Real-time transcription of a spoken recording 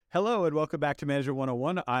Hello and welcome back to Manager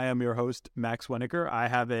 101. I am your host, Max Weniker. I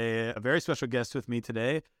have a very special guest with me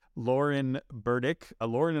today, Lauren Burdick.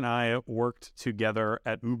 Lauren and I worked together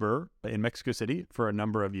at Uber in Mexico City for a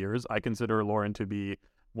number of years. I consider Lauren to be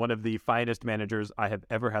one of the finest managers I have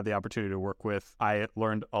ever had the opportunity to work with. I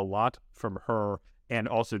learned a lot from her and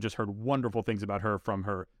also just heard wonderful things about her from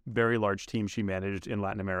her very large team she managed in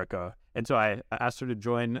Latin America. And so I asked her to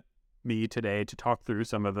join me today to talk through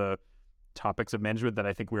some of the topics of management that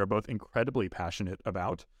I think we are both incredibly passionate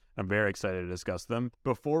about. I'm very excited to discuss them.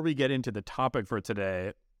 Before we get into the topic for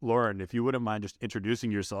today, Lauren, if you wouldn't mind just introducing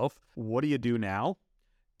yourself, what do you do now?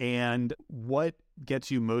 And what gets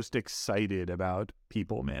you most excited about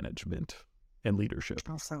people management and leadership?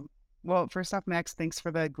 Awesome. Well, first off, Max, thanks for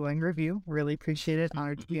the glowing review. Really appreciate it.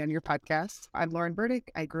 Honored to be on your podcast. I'm Lauren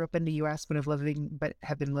Burdick. I grew up in the U.S. but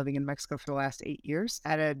have been living in Mexico for the last 8 years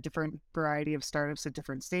at a different variety of startups at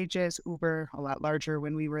different stages. Uber, a lot larger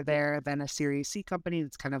when we were there, then a Series C company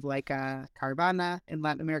that's kind of like a Carvana in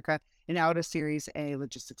Latin America, and now at a Series A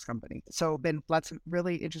logistics company. So been lots of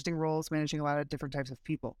really interesting roles, managing a lot of different types of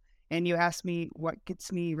people. And you asked me what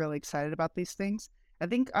gets me really excited about these things. I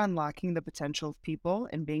think unlocking the potential of people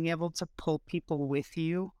and being able to pull people with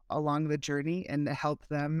you along the journey and to help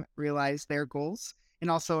them realize their goals and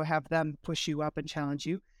also have them push you up and challenge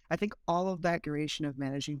you. I think all of that duration of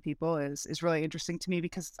managing people is really interesting to me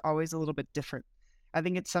because it's always a little bit different. I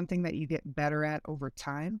think it's something that you get better at over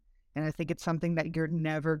time. And I think it's something that you're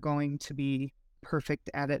never going to be perfect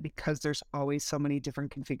at it because there's always so many different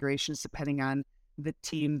configurations depending on the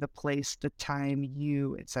team, the place, the time,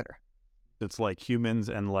 you, etc. It's like humans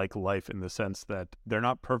and like life in the sense that they're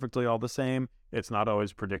not perfectly all the same. It's not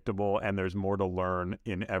always predictable, and there's more to learn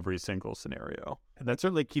in every single scenario. And that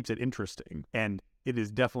certainly keeps it interesting. And it is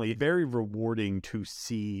definitely very rewarding to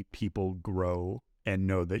see people grow and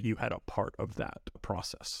know that you had a part of that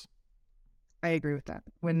process. I agree with that.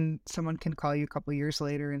 When someone can call you a couple of years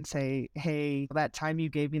later and say, hey, that time you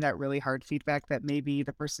gave me that really hard feedback that maybe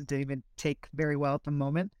the person didn't even take very well at the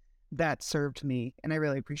moment, that served me. And I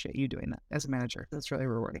really appreciate you doing that as a manager. That's really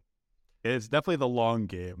rewarding. It's definitely the long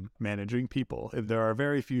game, managing people. There are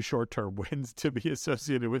very few short-term wins to be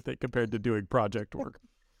associated with it compared to doing project work.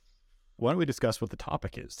 Why don't we discuss what the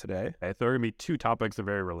topic is today? There are going to be two topics that are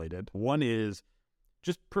very related. One is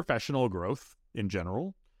just professional growth in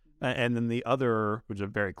general. And then the other, which is a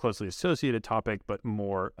very closely associated topic, but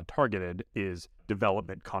more targeted, is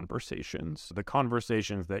development conversations. The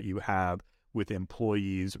conversations that you have with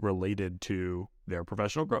employees related to their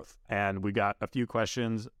professional growth. And we got a few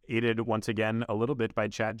questions aided once again a little bit by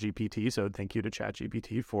ChatGPT. So thank you to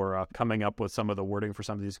ChatGPT for coming up with some of the wording for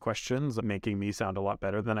some of these questions, making me sound a lot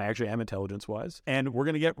better than I actually am intelligence-wise. And we're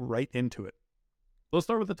going to get right into it. Let's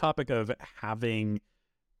start with the topic of having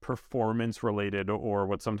performance-related or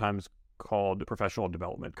what's sometimes called professional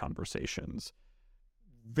development conversations.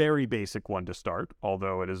 Very basic one to start,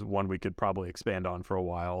 although it is one we could probably expand on for a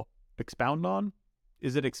while. Expound on?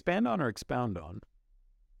 Is it expand on or expound on?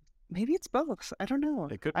 Maybe it's both. I don't know.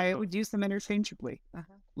 I would use them interchangeably.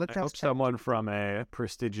 Let's hope someone from a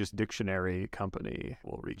prestigious dictionary company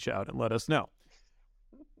will reach out and let us know.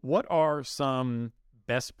 What are some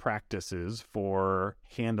best practices for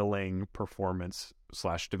handling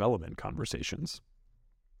performance/development conversations?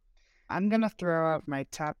 I'm going to throw out my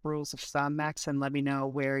top rules of thumb, Max, and let me know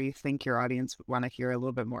where you think your audience would want to hear a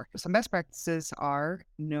little bit more. Some best practices are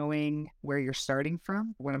knowing where you're starting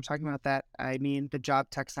from. When I'm talking about that, I mean the job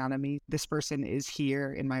taxonomy. This person is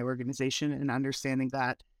here in my organization and understanding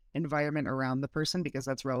that environment around the person because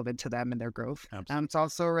that's relevant to them and their growth. It's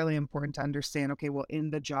also really important to understand, okay, well, in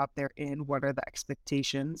the job they're in, what are the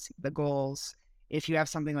expectations, the goals? If you have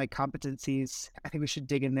something like competencies, I think we should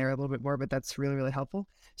dig in there a little bit more, but that's really, really helpful.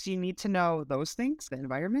 So you need to know those things, the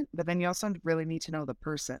environment, but then you also really need to know the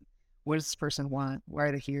person. What does this person want? Why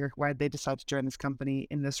are they here? Why did they decide to join this company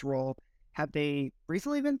in this role? Have they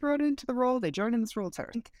recently been promoted into the role? They joined in this role, etc.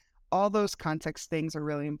 I think all those context things are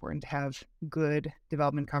really important to have good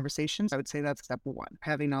development conversations. I would say that's step one,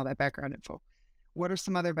 having all that background info. What are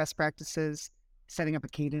some other best practices? Setting up a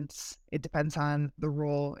cadence. It depends on the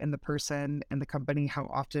role and the person and the company, how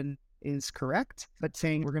often is correct, but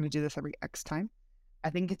saying we're going to do this every X time. I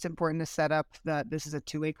think it's important to set up that this is a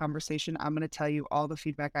two-way conversation. I'm going to tell you all the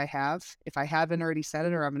feedback I have. If I haven't already said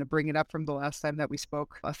it, or I'm going to bring it up from the last time that we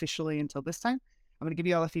spoke officially until this time, I'm going to give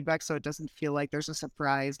you all the feedback so it doesn't feel like there's a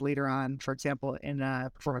surprise later on, for example, in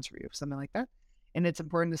a performance review, something like that. And it's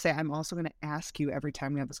important to say, I'm also going to ask you every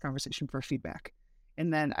time we have this conversation for feedback.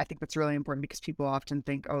 And then I think that's really important because people often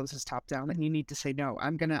think, oh, this is top down. And you need to say, no,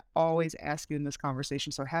 I'm going to always ask you in this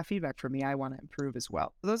conversation. So have feedback for me. I want to improve as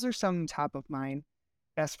well. So those are some top of mind.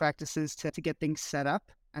 best practices to get things set up.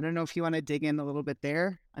 I don't know if you want to dig in a little bit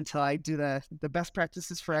there until I do the best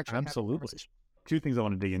practices for actually having a Absolutely. conversation. Two things I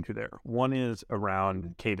want to dig into there. One is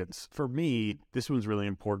around cadence. For me, this one's really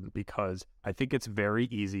important because I think it's very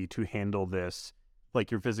easy to handle this like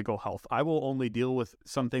your physical health. I will only deal with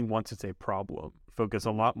something once it's a problem. Focus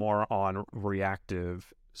a lot more on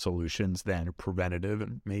reactive solutions than preventative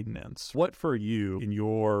and maintenance. What for you in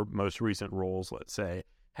your most recent roles, let's say,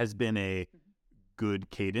 has been a good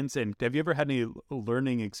cadence? And have you ever had any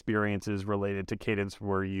learning experiences related to cadence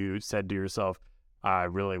where you said to yourself, I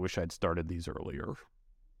really wish I'd started these earlier?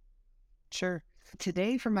 Sure.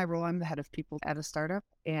 Today, for my role, I'm the head of people at a startup,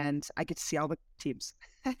 and I get to see all the teams.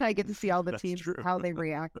 I get to see all the That's teams, true. how they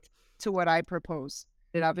react to what I propose.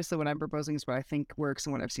 And obviously, what I'm proposing is what I think works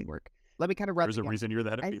and what I've seen work. Let me kind of run. There's a reason you're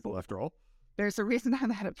the head of people, after all. There's a reason I'm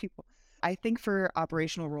the head of people. I think for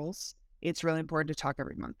operational roles, it's really important to talk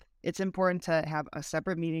every month. It's important to have a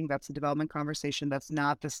separate meeting that's a development conversation that's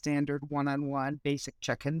not the standard one-on-one basic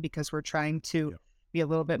check-in, because we're trying to be a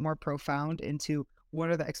little bit more profound into what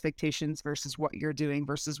are the expectations versus what you're doing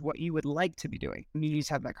versus what you would like to be doing. You need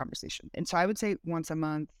to have that conversation. And so I would say once a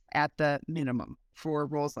month at the minimum for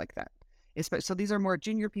roles like that. So these are more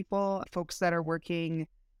junior people, folks that are working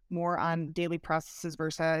more on daily processes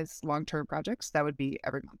versus long-term projects. That would be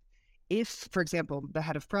every month. If, for example, the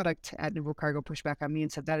head of product at Nuvocargo pushed back on me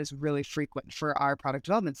and said that is really frequent for our product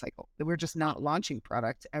development cycle, that we're just not launching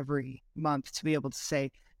product every month to be able to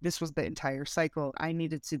say, this was the entire cycle. I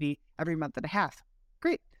need it to be every month and a half.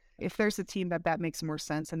 Great. If there's a team that makes more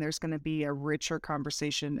sense and there's going to be a richer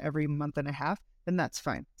conversation every month and a half, then that's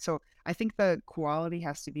fine. So I think the quality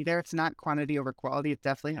has to be there. It's not quantity over quality. It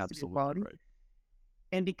definitely has to be quality. Right.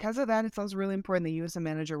 And because of that, it's also really important that you as a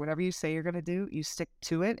manager, whatever you say you're going to do, you stick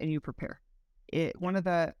to it and you prepare. One of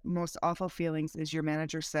the most awful feelings is your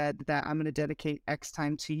manager said that I'm going to dedicate X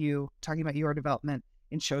time to you, talking about your development,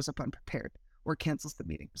 and shows up unprepared or cancels the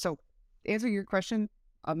meeting. So to answer your question,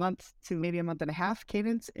 a month to maybe a month and a half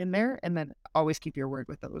cadence in there, and then always keep your word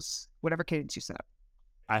with those, whatever cadence you set up.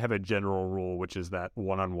 I have a general rule, which is that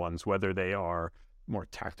one-on-ones, whether they are more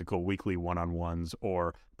tactical weekly one-on-ones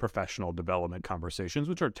or professional development conversations,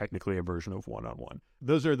 which are technically a version of one-on-one,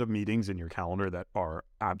 those are the meetings in your calendar that are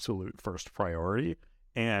absolute first priority.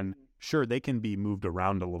 And sure, they can be moved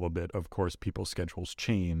around a little bit. Of course, people's schedules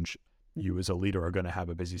change. You as a leader are going to have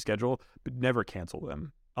a busy schedule, but never cancel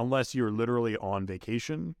them. Unless you're literally on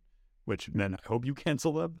vacation, which then I hope you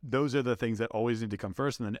cancel them. Those are the things that always need to come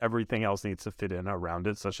first, and then everything else needs to fit in around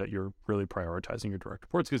it such that you're really prioritizing your direct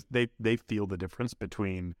reports, because they feel the difference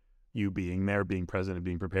between you being there, being present, and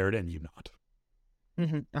being prepared, and you not.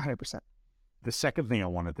 100%. The second thing I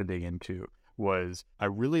wanted to dig into was I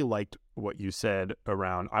really liked what you said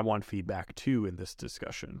around I want feedback too in this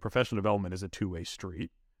discussion. Professional development is a two-way street.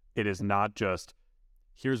 It is not just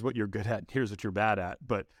here's what you're good at, here's what you're bad at.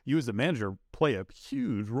 But you as a manager play a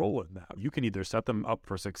huge role in that. You can either set them up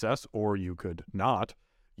for success or you could not.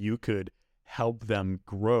 You could help them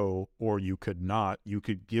grow or you could not. You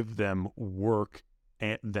could give them work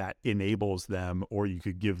that enables them, or you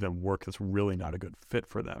could give them work that's really not a good fit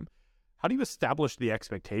for them. How do you establish the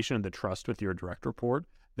expectation and the trust with your direct report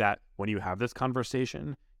that when you have this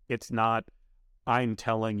conversation, it's not I'm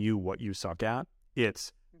telling you what you suck at,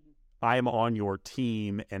 it's I'm on your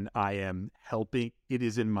team and I am helping. It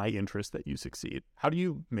is in my interest that you succeed. How do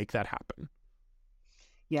you make that happen?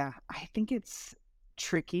 Yeah, I think it's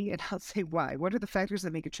tricky, and I'll say why. What are the factors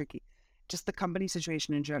that make it tricky? Just the company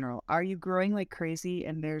situation in general. Are you growing like crazy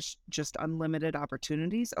and there's just unlimited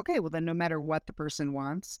opportunities? Okay, well then no matter what the person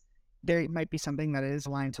wants, there might be something that is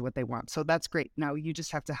aligned to what they want. So that's great. Now you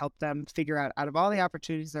just have to help them figure out of all the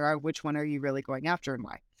opportunities there are, which one are you really going after and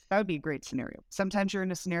why? That would be a great scenario. Sometimes you're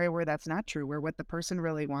in a scenario where that's not true, where what the person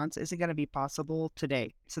really wants isn't going to be possible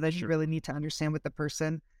today. So then you really need to understand with the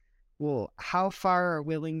person, well, how far are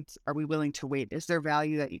we willing to wait? Is there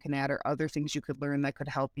value that you can add or other things you could learn that could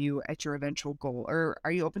help you at your eventual goal? Or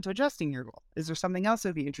are you open to adjusting your goal? Is there something else that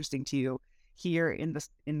would be interesting to you here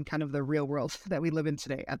in kind of the real world that we live in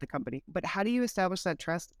today at the company? But how do you establish that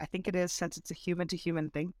trust? I think it is, since it's a human to human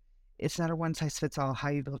thing, it's not a one-size-fits-all how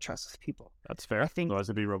you build trust with people. That's fair. I think otherwise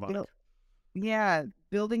it'd be robotic.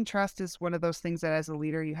 Building trust is one of those things that as a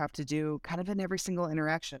leader you have to do kind of in every single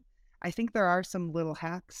interaction. I think there are some little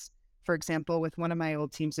hacks. For example, with one of my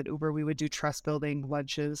old teams at Uber, we would do trust-building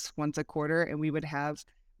lunches once a quarter, and we would have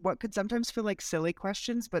what could sometimes feel like silly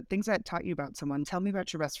questions, but things that taught you about someone. Tell me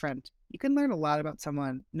about your best friend. You can learn a lot about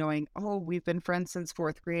someone knowing, oh, we've been friends since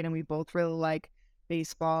fourth grade and we both really like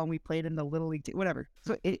baseball and we played in the little league, whatever.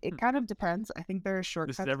 So it kind of depends. I think there are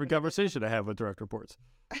shortcuts. This is every conversation I have with direct reports.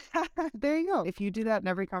 There you go. If you do that in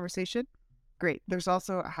every conversation, great. There's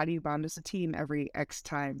also how do you bond as a team every X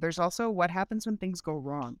time. There's also what happens when things go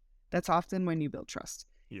wrong. That's often when you build trust.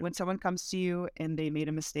 Yeah. When someone comes to you and they made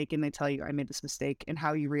a mistake and they tell you, I made this mistake, and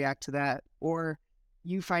how you react to that, or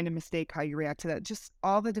you find a mistake, how you react to that. Just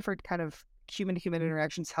all the different kind of human-to-human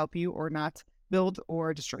interactions help you or not build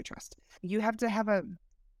or destroy trust. You have to have a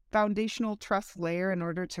foundational trust layer in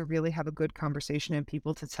order to really have a good conversation and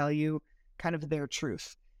people to tell you kind of their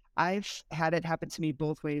truth. I've had it happen to me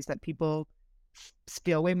both ways, that people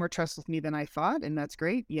feel way more trust with me than I thought, and that's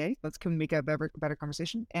great. Yay, let's make a better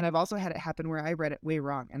conversation. And I've also had it happen where I read it way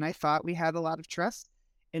wrong, and I thought we had a lot of trust,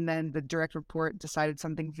 and then the direct report decided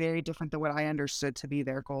something very different than what I understood to be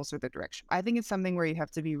their goals or their direction. I think it's something where you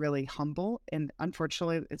have to be really humble, and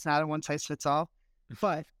unfortunately, it's not a one-size-fits-all,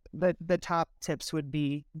 but the top tips would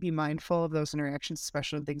be mindful of those interactions,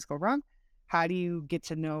 especially when things go wrong. How do you get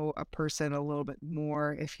to know a person a little bit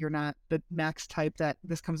more if you're not the Max type that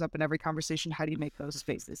this comes up in every conversation? How do you make those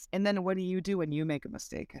spaces? And then what do you do when you make a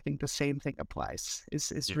mistake? I think the same thing applies,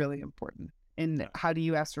 is really important. And how do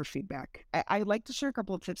you ask for feedback? I like to share a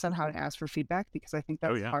couple of tips on how to ask for feedback, because I think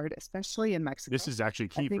that's hard, especially in Mexico. This is actually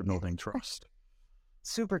key for building trust.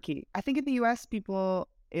 Super key. I think in the U.S., people,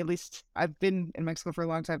 at least I've been in Mexico for a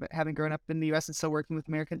long time, but having grown up in the U.S. and still working with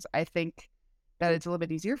Americans, I think that it's a little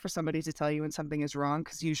bit easier for somebody to tell you when something is wrong,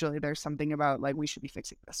 because usually there's something about like, we should be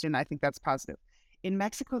fixing this. And I think that's positive. In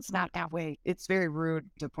Mexico, it's not that way. It's very rude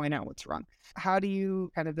to point out what's wrong. How do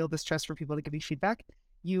you kind of build this trust for people to give you feedback?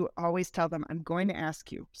 You always tell them, I'm going to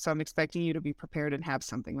ask you. So I'm expecting you to be prepared and have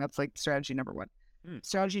something. That's like strategy number one.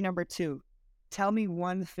 Strategy number two, tell me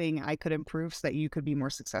one thing I could improve so that you could be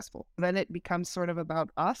more successful. Then it becomes sort of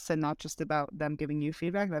about us and not just about them giving you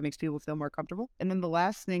feedback. That makes people feel more comfortable. And then the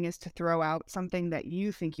last thing is to throw out something that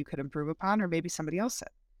you think you could improve upon, or maybe somebody else said.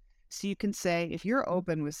 So you can say, if you're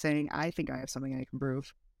open with saying, I think I have something I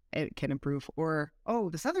can improve, or, oh,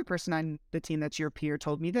 this other person on the team that's your peer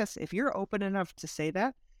told me this. If you're open enough to say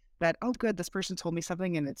that, oh, good, this person told me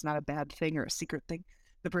something and it's not a bad thing or a secret thing,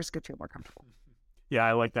 the person could feel more comfortable. Yeah,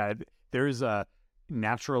 I like that. There's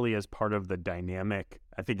naturally, as part of the dynamic,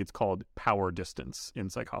 I think it's called power distance in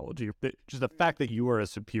psychology. Just the fact that you are a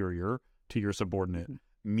superior to your subordinate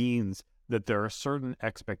means that there are certain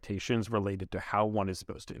expectations related to how one is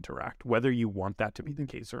supposed to interact, whether you want that to be the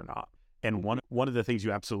case or not. And one of the things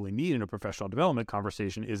you absolutely need in a professional development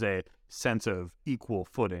conversation is a sense of equal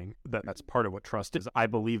footing. That's part of what trust is. I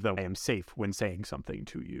believe that I am safe when saying something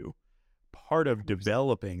to you. Part of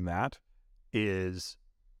developing that is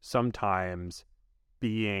sometimes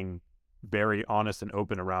being very honest and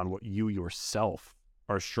open around what you yourself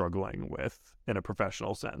are struggling with in a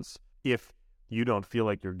professional sense. If you don't feel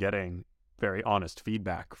like you're getting very honest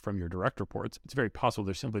feedback from your direct reports, it's very possible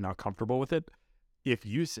they're simply not comfortable with it. If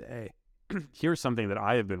you say, here's something that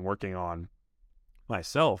I have been working on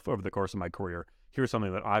myself over the course of my career, here's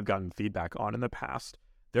something that I've gotten feedback on in the past,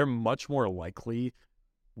 they're much more likely,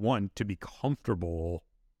 one, to be comfortable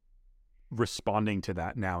responding to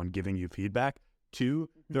that now and giving you feedback. Two,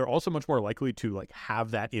 they're also much more likely to like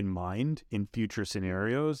have that in mind in future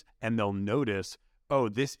scenarios, and they'll notice, oh,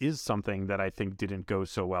 this is something that I think didn't go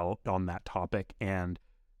so well on that topic. And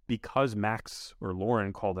because Max or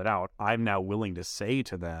Lauren called it out, I'm now willing to say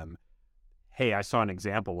to them, hey, I saw an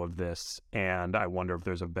example of this, and I wonder if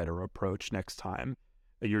there's a better approach next time.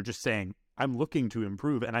 You're just saying, I'm looking to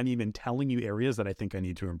improve, and I'm even telling you areas that I think I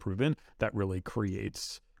need to improve in. That really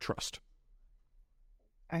creates trust.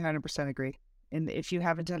 I 100% agree. And if you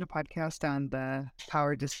haven't done a podcast on the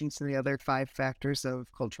power distance and the other 5 factors of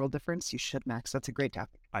cultural difference, you should, Max. That's a great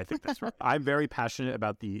topic. I think that's right. I'm very passionate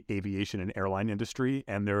about the aviation and airline industry,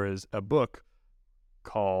 and there is a book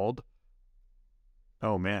called,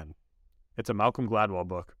 oh man, it's a Malcolm Gladwell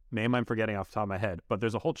book. Name I'm forgetting off the top of my head, but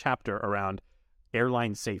there's a whole chapter around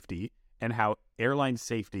airline safety and how airline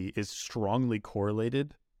safety is strongly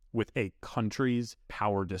correlated with a country's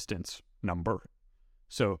power distance number.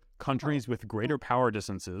 So countries with greater power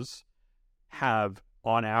distances have,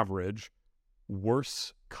 on average,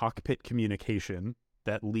 worse cockpit communication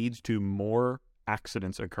that leads to more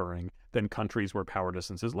accidents occurring than countries where power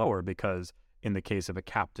distance is lower, because in the case of a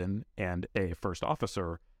captain and a first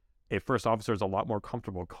officer is a lot more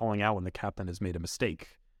comfortable calling out when the captain has made a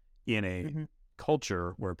mistake in a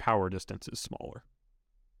culture where power distance is smaller.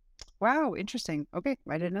 Wow, interesting. Okay,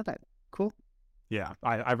 I didn't know that. Cool. Yeah,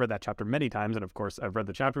 I've read that chapter many times, and of course, I've read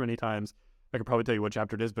the chapter many times. I could probably tell you what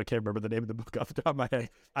chapter it is, but I can't remember the name of the book off the top of my head.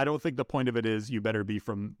 I don't think the point of it is you better be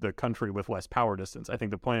from the country with less power distance. I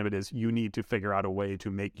think the point of it is you need to figure out a way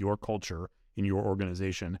to make your culture in your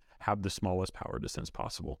organization have the smallest power distance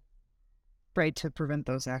possible. Right, to prevent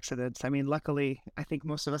those accidents. I mean, luckily, I think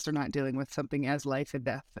most of us are not dealing with something as life and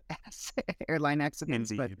death as airline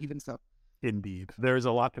accidents, Indeed. but even so. Indeed. There's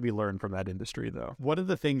a lot to be learned from that industry, though. One of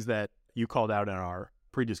the things that you called out in our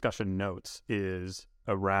pre-discussion notes is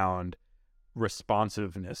around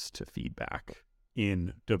responsiveness to feedback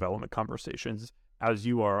in development conversations. As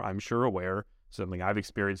you are, I'm sure, aware, something I've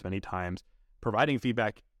experienced many times, providing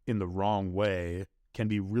feedback in the wrong way can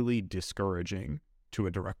be really discouraging to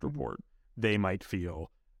a direct report. They might feel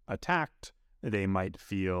attacked. They might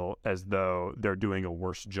feel as though they're doing a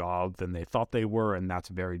worse job than they thought they were, and that's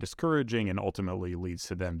very discouraging and ultimately leads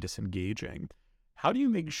to them disengaging. How do you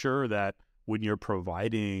make sure that when you're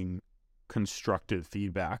providing constructive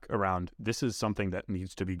feedback around this is something that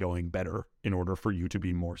needs to be going better in order for you to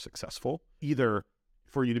be more successful, either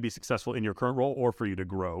for you to be successful in your current role or for you to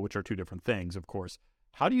grow, which are two different things, of course.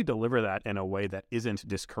 How do you deliver that in a way that isn't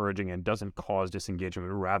discouraging and doesn't cause disengagement,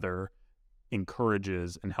 but rather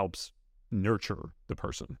encourages and helps nurture the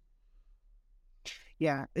person?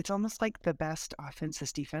 Yeah, it's almost like the best offense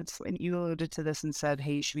is defense. And you alluded to this and said,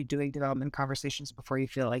 hey, you should be doing development conversations before you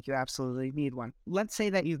feel like you absolutely need one. Let's say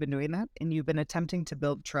that you've been doing that and you've been attempting to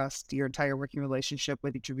build trust your entire working relationship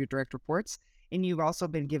with each of your direct reports. And you've also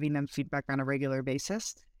been giving them feedback on a regular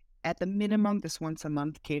basis. At the minimum, this once a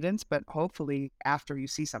month cadence, but hopefully after you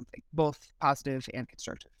see something, both positive and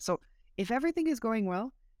constructive. So if everything is going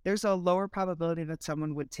well, there's a lower probability that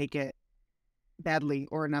someone would take it badly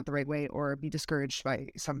or not the right way or be discouraged by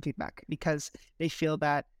some feedback because they feel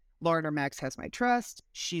that Lauren or Max has my trust.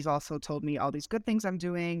 She's also told me all these good things I'm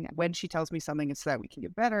doing. When she tells me something, it's so that we can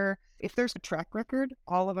get better. If there's a track record,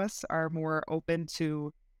 all of us are more open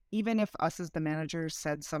to, even if us as the managers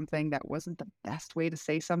said something that wasn't the best way to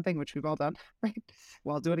say something, which we've all done, right?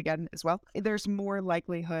 Well, I'll do it again as well. There's more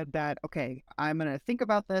likelihood that, okay, I'm going to think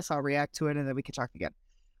about this, I'll react to it, and then we can talk again.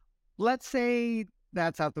 Let's say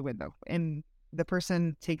that's out the window and the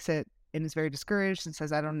person takes it and is very discouraged and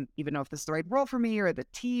says, I don't even know if this is the right role for me or the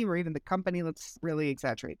team or even the company. Let's really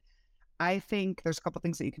exaggerate. I think there's a couple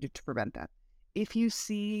things that you can do to prevent that. If you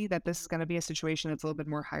see that this is going to be a situation that's a little bit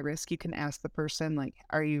more high risk, you can ask the person, like,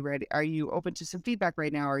 are you ready? Are you open to some feedback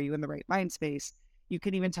right now? Are you in the right mind space? You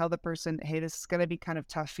can even tell the person, hey, this is going to be kind of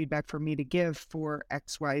tough feedback for me to give for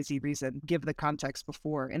XYZ reason. Give the context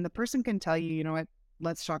before. And the person can tell you, you know what,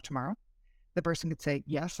 let's talk tomorrow. The person could say,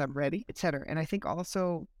 yes, I'm ready, etc. And I think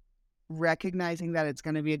also recognizing that it's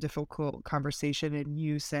going to be a difficult conversation and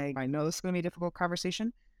you saying, I know this is going to be a difficult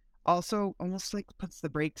conversation, also almost like puts the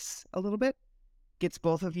brakes a little bit, gets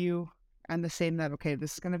both of you on the same that, okay,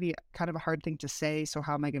 this is going to be kind of a hard thing to say. So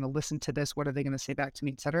how am I going to listen to this? What are they going to say back to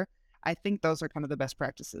me, etc. I think those are kind of the best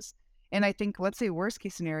practices. And I think, let's say worst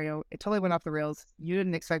case scenario, it totally went off the rails. You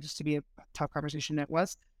didn't expect this to be a tough conversation. It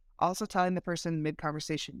was. Also telling the person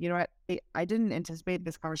mid-conversation, you know what, I didn't anticipate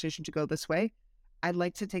this conversation to go this way. I'd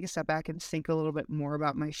like to take a step back and think a little bit more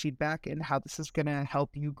about my feedback and how this is going to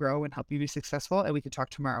help you grow and help you be successful, and we could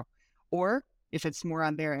talk tomorrow. Or if it's more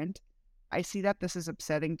on their end, I see that this is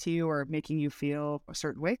upsetting to you or making you feel a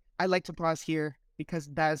certain way. I'd like to pause here because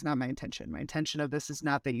that is not my intention. My intention of this is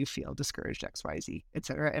not that you feel discouraged, X, Y, Z,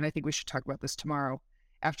 etc. And I think we should talk about this tomorrow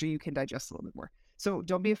after you can digest a little bit more. So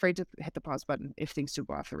don't be afraid to hit the pause button if things do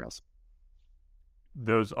go off the rails.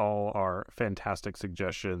 Those all are fantastic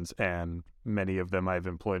suggestions, and many of them I've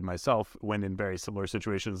employed myself when in very similar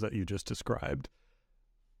situations that you just described.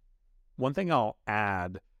 One thing I'll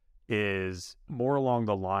add is more along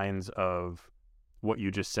the lines of what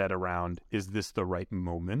you just said around, is this the right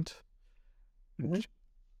moment? Mm-hmm.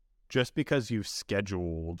 Just because you've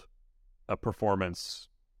scheduled a performance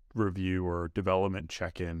review or development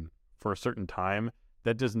check-in for a certain time,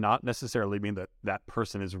 that does not necessarily mean that that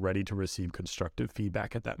person is ready to receive constructive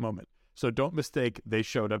feedback at that moment. So don't mistake they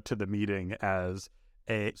showed up to the meeting as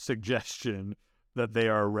a suggestion that they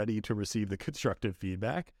are ready to receive the constructive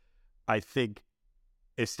feedback. I think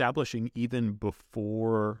establishing even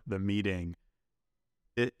before the meeting,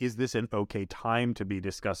 is this an okay time to be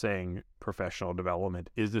discussing professional development?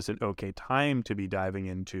 Is this an okay time to be diving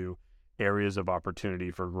into areas of opportunity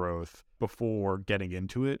for growth before getting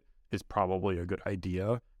into it? Is probably a good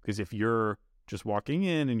idea, because if you're just walking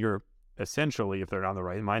in and you're essentially, if they're not in the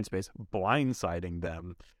right mind space, blindsiding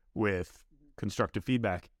them with constructive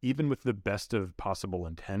feedback, even with the best of possible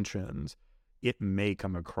intentions, it may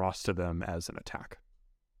come across to them as an attack.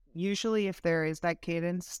 Usually if there is that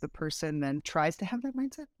cadence, the person then tries to have that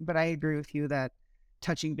mindset. But I agree with you that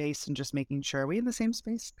touching base and just making sure, are we in the same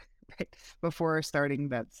space? Right? Before starting,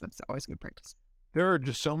 that's always good practice. There are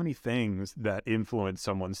just so many things that influence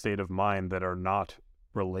someone's state of mind that are not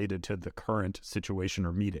related to the current situation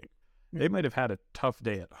or meeting. They might have had a tough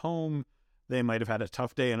day at home. They might have had a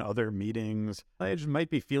tough day in other meetings. They just might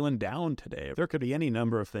be feeling down today. There could be any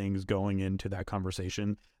number of things going into that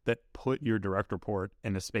conversation that put your direct report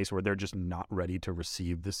in a space where they're just not ready to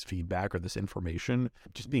receive this feedback or this information.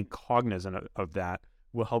 Just being cognizant of that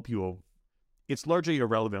will help you. It's largely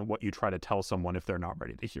irrelevant what you try to tell someone if they're not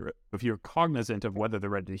ready to hear it. If you're cognizant of whether they're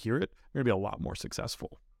ready to hear it, you're going to be a lot more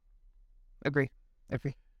successful. Agree.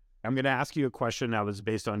 I'm going to ask you a question now that's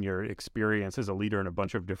based on your experience as a leader in a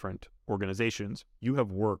bunch of different organizations. You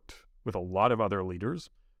have worked with a lot of other leaders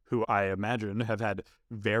who I imagine have had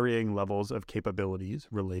varying levels of capabilities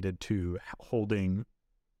related to holding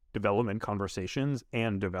development conversations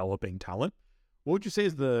and developing talent. What would you say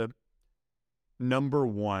is the number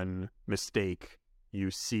one mistake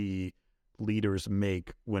you see leaders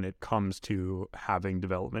make when it comes to having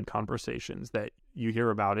development conversations that you hear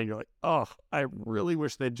about and you're like, oh, I really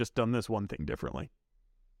wish they'd just done this one thing differently?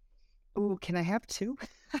 Oh, can I have two?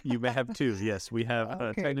 You may have two. Yes, we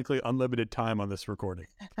have technically unlimited time on this recording.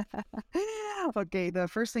 Okay, the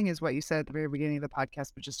first thing is what you said at the very beginning of the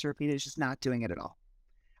podcast, but just to repeat, is just not doing it at all.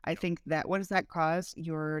 I think that what does that cause?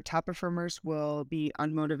 Your top performers will be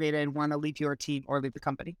unmotivated and want to leave your team or leave the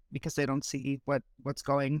company because they don't see what's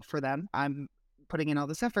going for them. I'm putting in all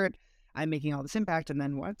this effort, I'm making all this impact, and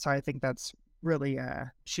then what? So I think that's really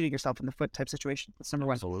shooting yourself in the foot type situation. That's number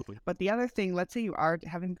one. Absolutely. But the other thing, let's say you are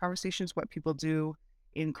having conversations, what people do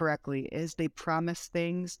incorrectly is they promise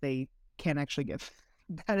things they can't actually give.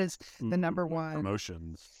 That is the number one.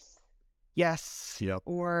 Promotions. Yes. Yep.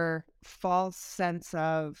 Or false sense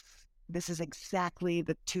of this is exactly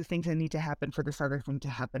the two things that need to happen for this other thing to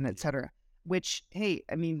happen, etc. Which, hey,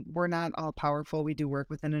 I mean, we're not all powerful. We do work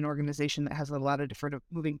within an organization that has a lot of different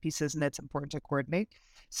moving pieces, and it's important to coordinate.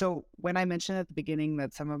 So when I mentioned at the beginning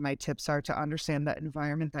that some of my tips are to understand that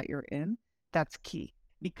environment that you're in, that's key.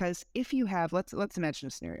 Because if you have, let's imagine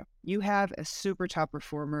a scenario. You have a super top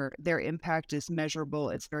performer, their impact is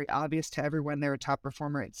measurable, it's very obvious to everyone they're a top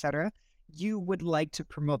performer, etc. You would like to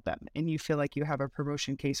promote them and you feel like you have a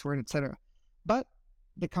promotion case for it, etc. But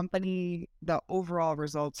the company, the overall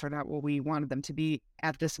results are not what we wanted them to be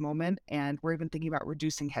at this moment. And we're even thinking about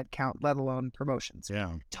reducing headcount, let alone promotions.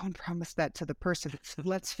 Yeah. Don't promise that to the person.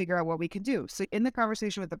 Let's figure out what we can do. So in the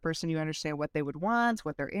conversation with the person, you understand what they would want,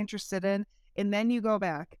 what they're interested in. And then you go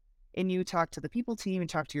back and you talk to the people team and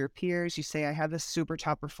talk to your peers. You say, I have this super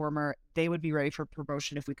top performer. They would be ready for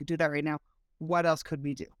promotion if we could do that right now. What else could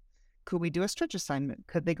we do? Could we do a stretch assignment?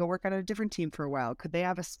 Could they go work on a different team for a while? Could they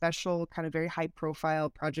have a special kind of very high profile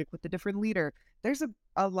project with a different leader? There's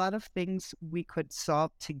a lot of things we could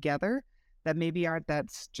solve together that maybe aren't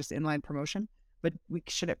that's just inline promotion, but we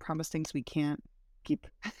shouldn't promise things we can't keep.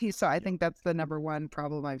 So I think that's the number one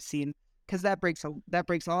problem I've seen, because that breaks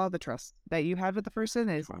all the trust that you have with the person.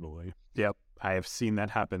 Totally. Yep. I have seen that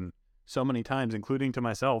happen so many times, including to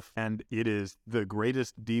myself, and it is the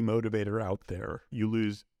greatest demotivator out there. You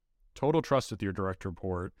lose total trust with your direct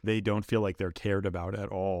report. They don't feel like they're cared about at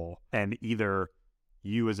all. And either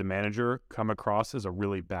you as a manager come across as a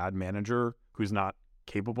really bad manager who's not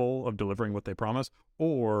capable of delivering what they promise,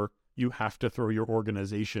 or you have to throw your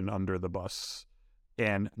organization under the bus.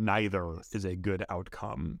 And neither is a good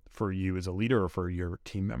outcome for you as a leader or for your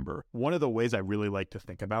team member. One of the ways I really like to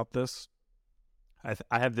think about this,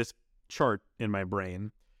 I have this chart in my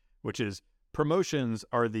brain, which is promotions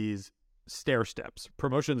are these stair steps.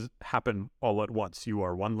 Promotions happen all at once. You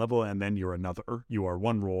are one level and then you're another. You are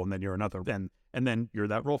one role and then you're another. And then you're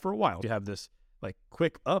that role for a while. You have this like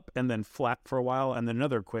quick up and then flat for a while and then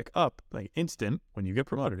another quick up, like instant when you get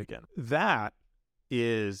promoted again. That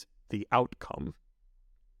is the outcome.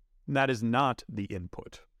 That is not the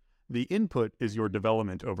input. The input is your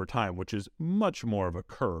development over time, which is much more of a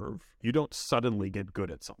curve. You don't suddenly get good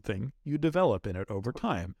at something. You develop in it over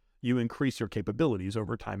time. You increase your capabilities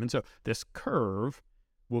over time. And so this curve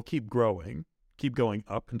will keep growing, keep going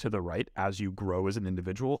up and to the right as you grow as an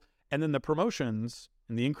individual. And then the promotions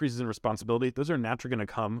and the increases in responsibility, those are naturally going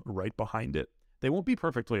to come right behind it. They won't be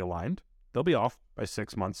perfectly aligned. They'll be off by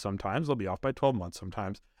 6 months sometimes. They'll be off by 12 months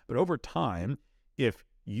sometimes. But over time, if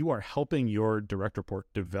you are helping your direct report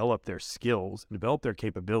develop their skills, develop their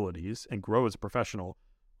capabilities, and grow as a professional,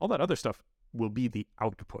 all that other stuff will be the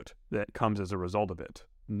output that comes as a result of it,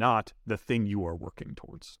 not the thing you are working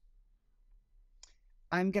towards.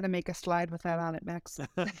 I'm going to make a slide with that on it, Max.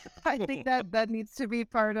 I think that needs to be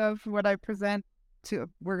part of what I present to.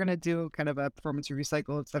 We're going to do kind of a performance review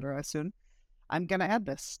cycle, et cetera, soon. I'm going to add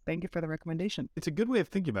this. Thank you for the recommendation. It's a good way of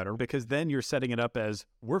thinking about it, because then you're setting it up as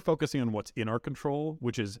we're focusing on what's in our control,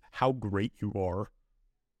 which is how great you are,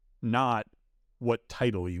 not what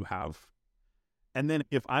title you have. And then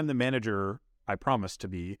if I'm the manager I promise to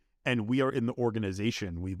be, and we are in the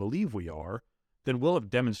organization we believe we are, then we'll have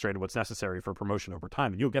demonstrated what's necessary for promotion over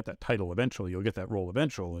time. And you'll get that title eventually. You'll get that role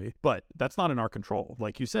eventually. But that's not in our control.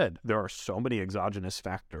 Like you said, there are so many exogenous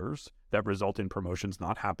factors that result in promotions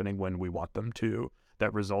not happening when we want them to,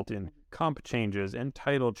 that result in comp changes and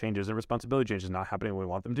title changes and responsibility changes not happening when we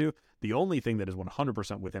want them to. The only thing that is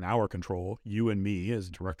 100% within our control, you and me as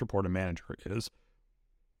direct report and manager, is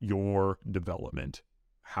your development,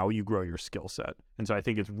 how you grow your skill set. And so I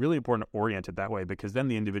think it's really important to orient it that way, because then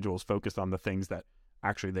the individual is focused on the things that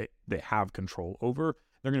actually they have control over.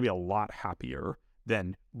 They're going to be a lot happier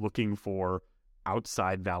than looking for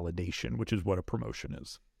outside validation, which is what a promotion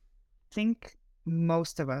is. I think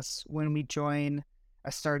most of us, when we join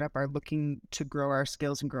a startup, are looking to grow our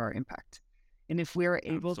skills and grow our impact. And if we're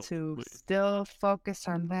able to still focus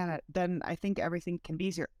on that, then I think everything can be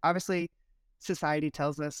easier. Obviously, society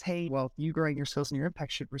tells us, hey, well, you growing your skills and your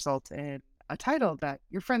impact should result in a title that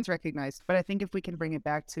your friends recognize. But I think if we can bring it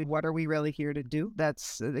back to what are we really here to do,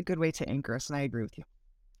 that's a good way to anchor us. And I agree with you.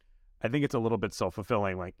 I think it's a little bit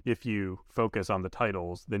self-fulfilling. Like, if you focus on the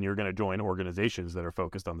titles, then you're going to join organizations that are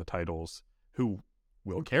focused on the titles who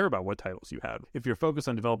will care about what titles you have. If you're focused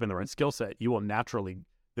on developing the right skill set, you will naturally,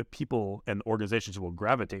 the people and organizations who will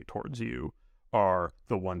gravitate towards you are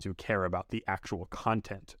the ones who care about the actual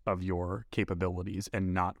content of your capabilities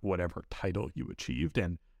and not whatever title you achieved.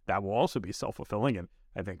 And that will also be self-fulfilling. And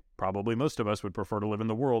I think probably most of us would prefer to live in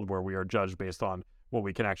the world where we are judged based on what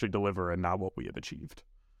we can actually deliver and not what we have achieved.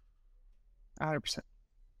 100%.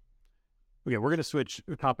 Okay, we're going to switch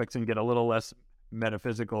topics and get a little less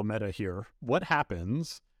metaphysical meta here. What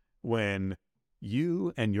happens when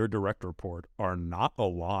you and your direct report are not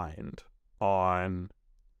aligned on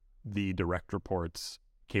the direct report's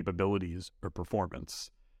capabilities or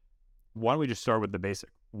performance? Why don't we just start with the basic?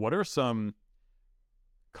 What are some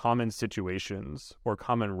common situations or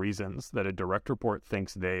common reasons that a direct report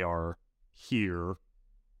thinks they are here,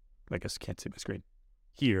 I guess I can't see my screen,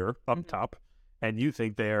 here up top, and you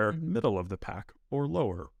think they're middle of the pack or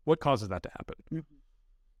lower? What causes that to happen?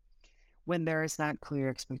 When there is not clear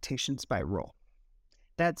expectations by role.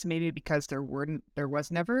 That's maybe because there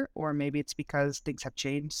was never, or maybe it's because things have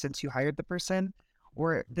changed since you hired the person,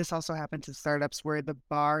 or this also happens in startups where the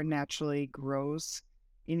bar naturally grows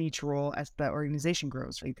in each role as the organization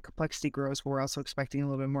grows, right? The complexity grows, but we're also expecting a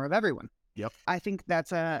little bit more of everyone. Yep. I think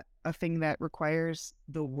that's a thing that requires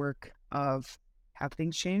the work of, have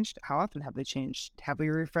things changed? How often have they changed? Have we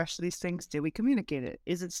refreshed these things? Did we communicate it?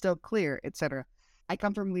 Is it still clear, etc.? I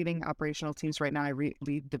come from leading operational teams right now. I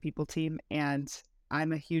lead the people team, and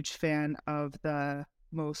I'm a huge fan of the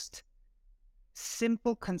most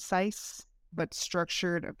simple, concise, but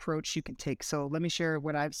structured approach you can take. So let me share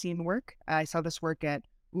what I've seen work. I saw this work at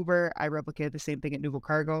Uber. I replicated the same thing at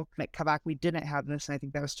Nuvocargo. At Kavak, we didn't have this, and I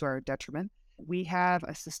think that was to our detriment. We have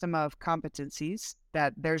a system of competencies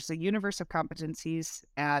that there's a universe of competencies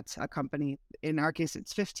at a company. In our case,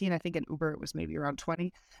 it's 15. I think in Uber, it was maybe around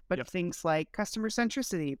 20. But things like customer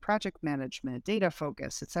centricity, project management, data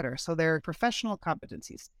focus, etc. So they're professional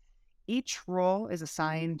competencies. Each role is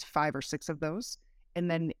assigned 5 or 6 of those.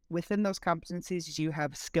 And then within those competencies, you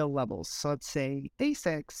have skill levels. So let's say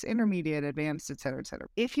basics, intermediate, advanced, etc., etc.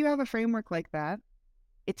 If you have a framework like that,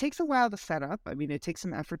 it takes a while to set up. I mean, it takes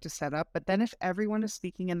some effort to set up, but then if everyone is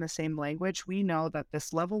speaking in the same language, we know that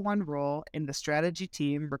this level 1 role in the strategy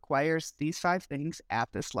team requires these 5 things at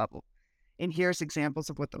this level. And here's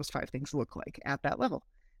examples of what those 5 things look like at that level.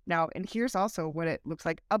 Now, and here's also what it looks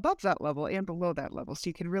like above that level and below that level. So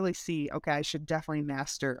you can really see, okay, I should definitely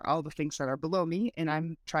master all the things that are below me, and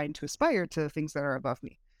I'm trying to aspire to the things that are above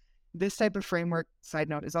me. This type of framework, side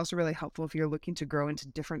note, is also really helpful if you're looking to grow into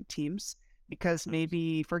different teams. Because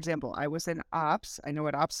maybe, for example, I was in ops. I know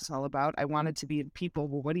what ops is all about. I wanted to be in people.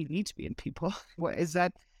 Well, what do you need to be in people? What is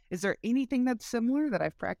that? Is there anything that's similar that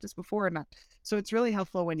I've practiced before or not? So it's really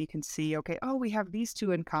helpful when you can see, okay, oh, we have these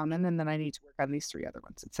 2 in common, and then I need to work on these 3 other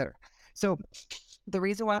ones, etc. So the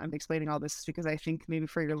reason why I'm explaining all this is because I think maybe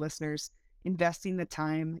for your listeners, investing the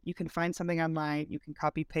time, you can find something online, you can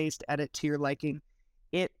copy, paste, edit to your liking.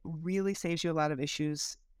 It really saves you a lot of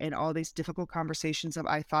issues and all these difficult conversations of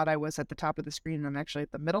I thought I was at the top of the screen and I'm actually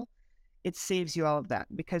at the middle. It saves you all of that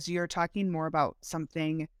because you're talking more about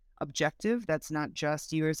something objective that's not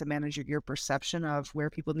just you as a manager, your perception of where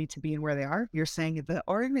people need to be and where they are. You're saying the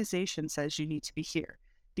organization says you need to be here.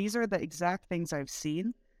 These are the exact things I've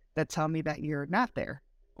seen that tell me that you're not there,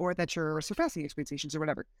 or that you're surpassing expectations or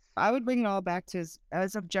whatever. I would bring it all back to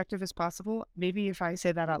as objective as possible. Maybe if I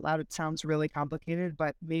say that out loud, it sounds really complicated,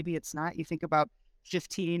 but maybe it's not. You think about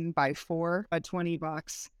 15 by 4, a 20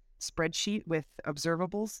 box spreadsheet with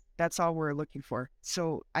observables. That's all we're looking for.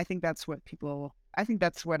 So I think that's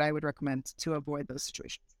what I would recommend to avoid those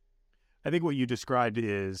situations. I think what you described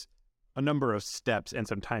is a number of steps and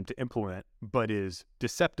some time to implement, but is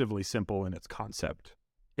deceptively simple in its concept.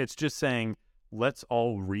 It's just saying, let's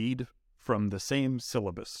all read from the same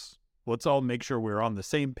syllabus. Let's all make sure we're on the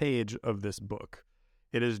same page of this book.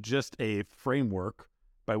 It is just a framework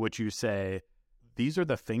by which you say, these are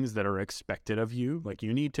the things that are expected of you. Like,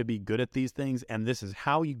 you need to be good at these things, and this is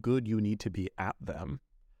how good you need to be at them.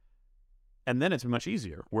 And then it's much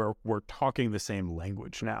easier. We're talking the same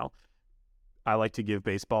language now. I like to give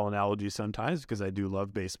baseball analogies sometimes because I do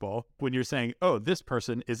love baseball. When you're saying, oh, this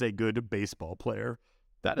person is a good baseball player,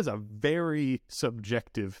 that is a very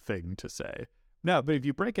subjective thing to say. Now, but if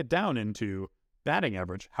you break it down into batting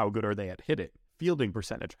average, how good are they at hitting? Fielding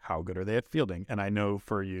percentage, how good are they at fielding? And I know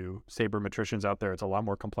for you sabermetricians out there, it's a lot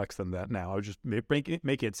more complex than that now. I was just making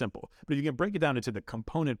it simple. But if you can break it down into the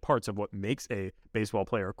component parts of what makes a baseball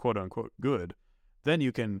player, quote unquote, good, then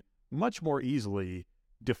you can much more easily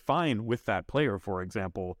define with that player, for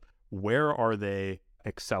example, where are they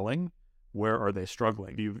excelling? Where are they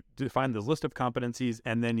struggling? You've defined this list of competencies,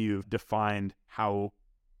 and then you've defined how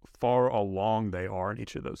far along they are in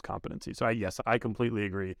each of those competencies. So yes, I completely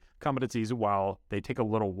agree. Competencies, while they take a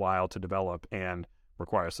little while to develop and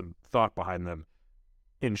require some thought behind them,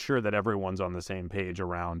 ensure that everyone's on the same page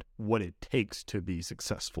around what it takes to be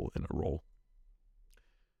successful in a role.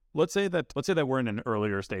 Let's say that we're in an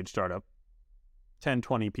earlier stage startup, 10,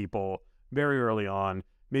 20 people, very early on.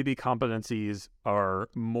 Maybe competencies are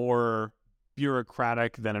more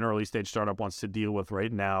bureaucratic than an early stage startup wants to deal with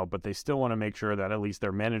right now, but they still want to make sure that at least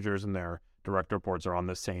their managers and their direct reports are on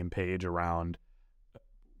the same page around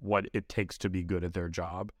what it takes to be good at their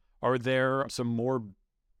job. Are there some more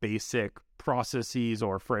basic processes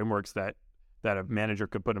or frameworks that a manager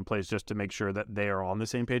could put in place just to make sure that they are on the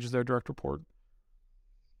same page as their direct report?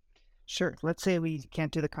 Sure. Let's say we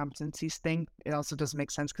can't do the competencies thing. It also doesn't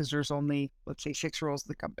make sense because there's only, let's say, 6 roles in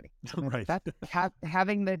the company. So right.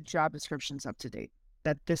 Having the job descriptions up to date,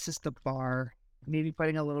 that this is the bar, maybe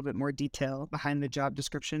putting a little bit more detail behind the job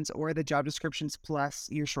descriptions or the job descriptions plus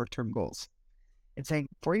your short-term goals. And saying,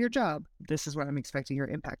 for your job, this is what I'm expecting your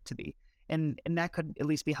impact to be. And that could at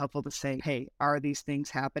least be helpful to say, hey, are these things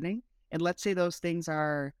happening? And let's say those things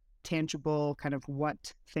are tangible, kind of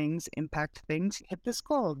what things impact things, hit this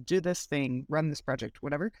goal, do this thing, run this project,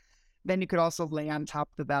 whatever. Then you could also lay on top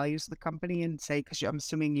the values of the company and say, because I'm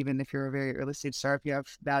assuming even if you're a very early stage startup, you have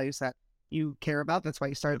values that you care about. That's why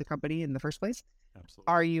you started the company in the first place.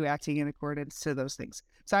 Absolutely. Are you acting in accordance to those things?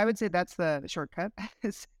 So I would say that's the shortcut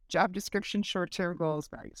is job description, short-term goals,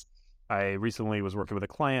 values. I recently was working with a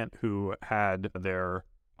client who had their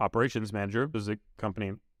operations manager. It was a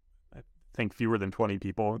company, I think, fewer than 20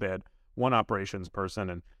 people. They had one operations person,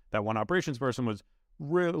 and that one operations person was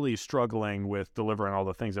really struggling with delivering all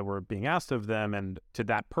the things that were being asked of them. And to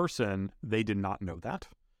that person, they did not know that.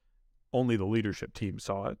 Only the leadership team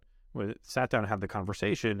saw it. When it sat down and had the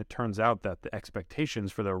conversation, it turns out that the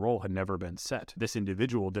expectations for their role had never been set. This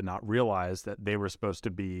individual did not realize that they were supposed to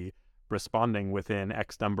be responding within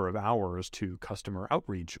X number of hours to customer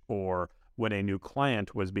outreach, or when a new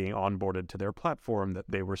client was being onboarded to their platform, that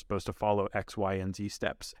they were supposed to follow X, Y, and Z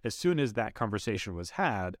steps. As soon as that conversation was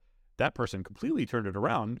had, that person completely turned it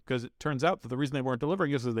around, because it turns out that the reason they weren't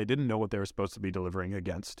delivering is because they didn't know what they were supposed to be delivering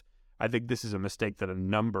against. I think this is a mistake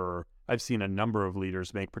that I've seen a number of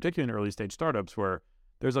leaders make, particularly in early stage startups, where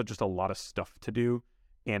there's just a lot of stuff to do,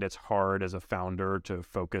 and it's hard as a founder to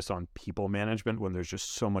focus on people management when there's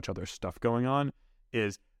just so much other stuff going on.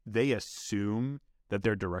 Is they assume that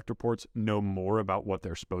their direct reports know more about what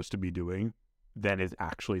they're supposed to be doing than is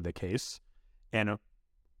actually the case. And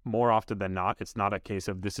more often than not, it's not a case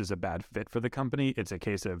of this is a bad fit for the company. It's a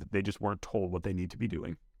case of they just weren't told what they need to be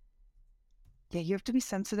doing. Yeah, you have to be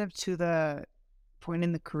sensitive to the point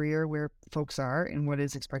in the career where folks are and what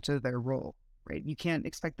is expected of their role, right? You can't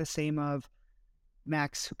expect the same of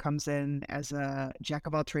Max, who comes in as a jack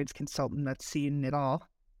of all trades consultant that's seen it all,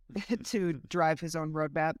 to drive his own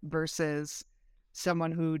roadmap versus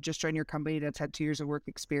someone who just joined your company that's had 2 years of work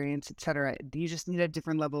experience, et cetera. You just need a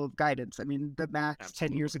different level of guidance. I mean, the Max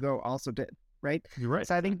Absolutely. 10 years ago also did, right? You're right.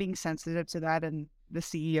 So I think being sensitive to that, and the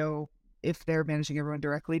CEO, if they're managing everyone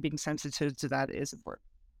directly, being sensitive to that is important.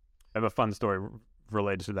 I have a fun story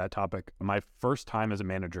related to that topic. My first time as a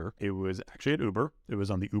manager, it was actually at Uber. It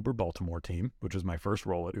was on the Uber Baltimore team, which was my first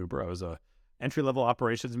role at Uber. I was a entry-level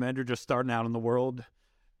operations manager just starting out in the world.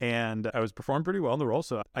 And I was performing pretty well in the role.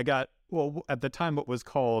 So I got, well, at the time, what was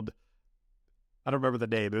called, I don't remember the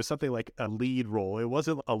name. It was something like a lead role. It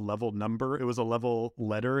wasn't a level number. It was a level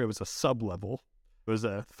letter. It was a sub-level. It was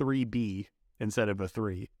a 3B instead of a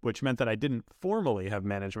 3, which meant that I didn't formally have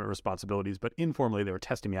management responsibilities, but informally they were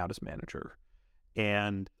testing me out as manager.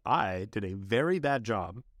 And I did a very bad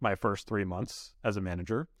job my first 3 months as a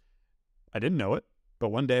manager. I didn't know it, but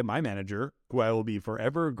one day my manager, who I will be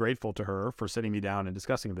forever grateful to her for sitting me down and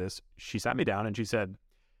discussing this, she sat me down and she said,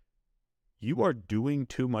 "You are doing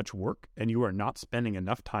too much work and you are not spending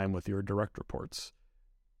enough time with your direct reports.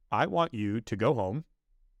 I want you to go home.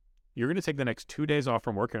 You're going to take the next 2 days off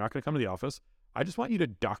from work. You're not going to come to the office. I just want you to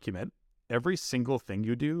document every single thing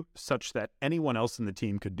you do such that anyone else in the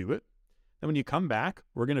team could do it. Then when you come back,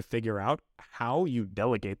 we're going to figure out how you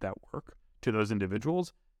delegate that work to those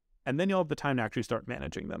individuals, and then you'll have the time to actually start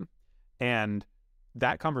managing them." And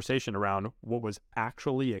that conversation around what was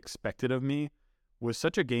actually expected of me was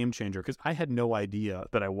such a game changer, because I had no idea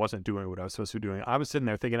that I wasn't doing what I was supposed to be doing. I was sitting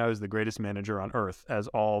there thinking I was the greatest manager on earth, as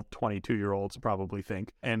all 22-year-olds probably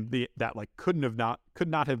think, and that could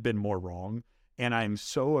not have been more wrong. And I'm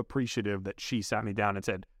so appreciative that she sat me down and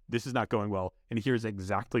said, "This is not going well, and here's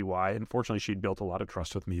exactly why." And fortunately, she'd built a lot of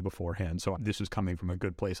trust with me beforehand, so this was coming from a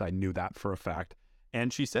good place. I knew that for a fact.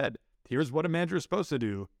 And she said, "Here's what a manager is supposed to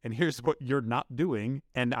do, and here's what you're not doing,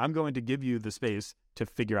 and I'm going to give you the space to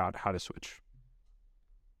figure out how to switch."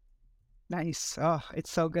 Nice. Oh, it's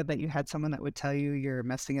so good that you had someone that would tell you you're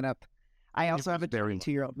messing it up. I also have a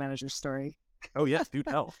 22-year-old manager story. Oh, yes, do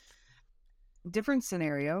tell. Different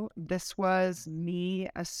scenario. This was me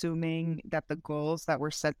assuming that the goals that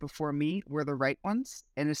were set before me were the right ones,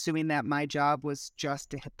 and assuming that my job was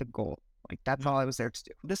just to hit the goal. Like, that's all I was there to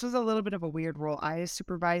do. This was a little bit of a weird role. I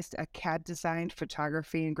supervised a CAD design,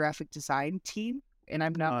 photography, and graphic design team, and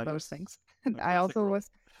I'm not those things. I also was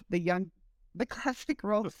the classic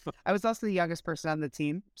role. I was also the youngest person on the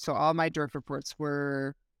team, so all my direct reports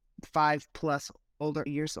were 5+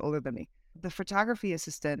 years older than me. The photography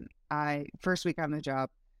assistant, first week on the job,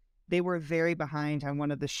 they were very behind on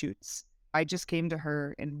one of the shoots. I just came to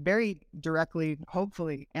her and very directly,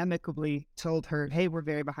 hopefully amicably, told her, "Hey, we're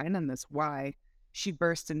very behind on this. Why?" She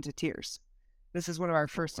burst into tears. This is one of our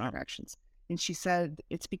first interactions. And she said,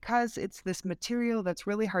 "It's because it's this material that's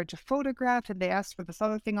really hard to photograph, and they asked for this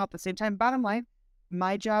other thing all at the same time." Bottom line,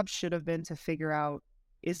 my job should have been to figure out,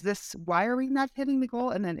 why are we not hitting the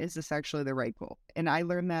goal? And then, is this actually the right goal? And I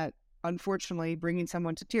learned that, unfortunately, bringing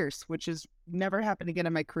someone to tears, which has never happened again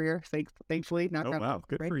in my career, thankfully. Wow,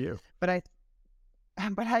 good for you. But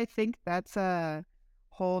I think that's a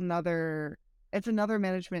whole nother. It's another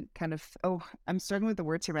management kind of. Oh, I'm struggling with the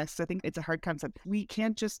words here, Max. I think it's a hard concept. We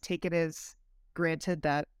can't just take it as granted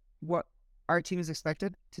that what our team is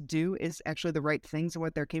expected to do is actually the right things and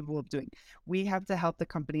what they're capable of doing. We have to help the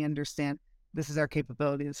company understand this is our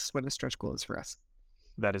capability. This is what a stretch goal is for us.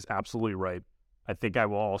 That is absolutely right. I think I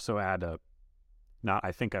will also add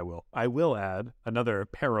I will add another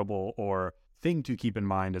parable or thing to keep in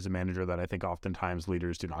mind as a manager that I think oftentimes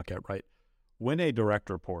leaders do not get right. When a direct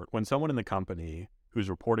report, when someone in the company who's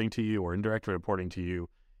reporting to you or indirectly reporting to you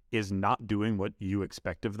is not doing what you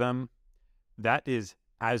expect of them, that is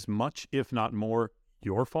as much, if not more,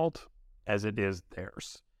 your fault as it is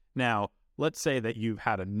theirs. Now, let's say that you've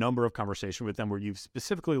had a number of conversations with them where you've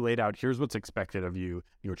specifically laid out, here's what's expected of you.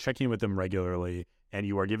 You're checking with them regularly, and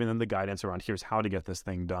you are giving them the guidance around, here's how to get this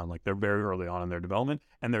thing done. Like, they're very early on in their development,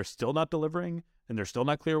 and they're still not delivering, and they're still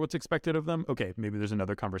not clear what's expected of them. Okay, maybe there's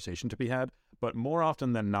another conversation to be had. But more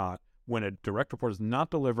often than not, when a direct report is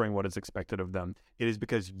not delivering what is expected of them, it is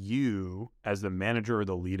because you, as the manager or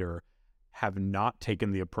the leader, have not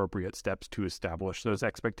taken the appropriate steps to establish those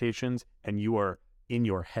expectations, and you are in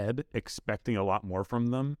your head expecting a lot more from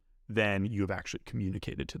them than you've actually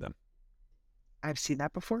communicated to them. I've seen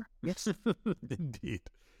that before. Yes. Indeed.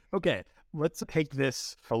 Okay, let's take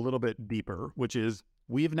this a little bit deeper, which is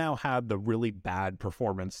we've now had the really bad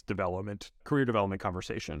performance development, career development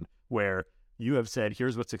conversation where you have said,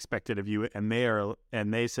 here's what's expected of you,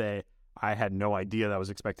 and they say, I had no idea that was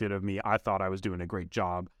expected of me. I thought I was doing a great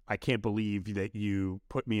job. I can't believe that you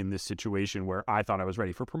put me in this situation where I thought I was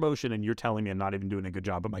ready for promotion and you're telling me I'm not even doing a good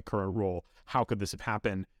job at my current role. How could this have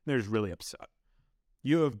happened? They're just really upset.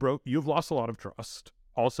 You've lost a lot of trust.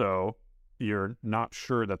 Also, you're not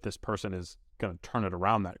sure that this person is going to turn it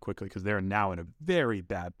around that quickly because they're now in a very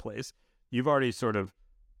bad place. You've already sort of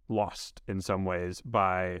lost in some ways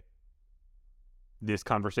by this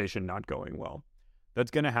conversation not going well.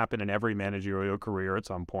 That's going to happen in every managerial career at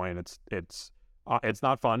some point. It's It's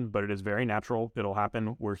not fun, but it is very natural. It'll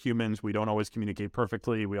happen. We're humans. We don't always communicate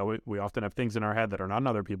perfectly. We often have things in our head that are not in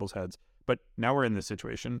other people's heads. But now we're in this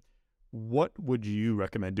situation. What would you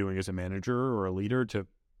recommend doing as a manager or a leader to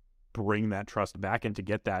bring that trust back and to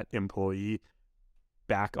get that employee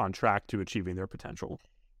back on track to achieving their potential?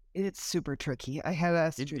 It's super tricky. I had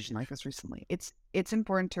a situation like this recently. It's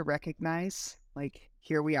important to recognize, like,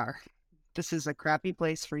 here we are. This is a crappy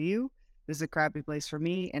place for you. This is a crappy place for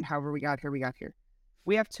me. And however we got here, we got here.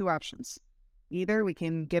 We have two options. Either we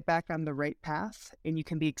can get back on the right path and you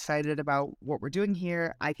can be excited about what we're doing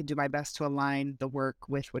here. I can do my best to align the work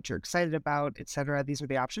with what you're excited about, etc. These are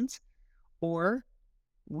the options. Or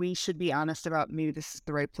we should be honest about maybe this is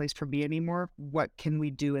the right place for me anymore. What can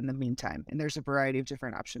we do in the meantime? And there's a variety of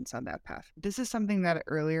different options on that path. This is something that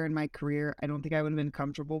earlier in my career, I don't think I would have been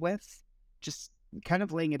comfortable with. Just kind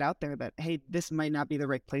of laying it out there that, hey, this might not be the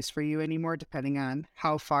right place for you anymore, depending on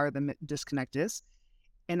how far the disconnect is.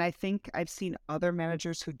 And I think I've seen other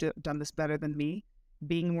managers who've done this better than me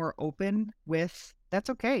being more open with, that's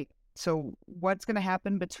okay. So what's going to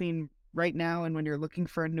happen between right now and when you're looking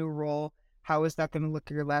for a new role? How is that going to look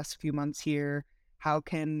your last few months here? How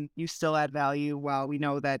can you still add value while we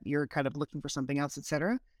know that you're kind of looking for something else,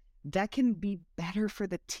 etc.? That can be better for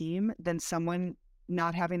the team than someone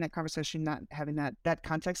not having that conversation, not having that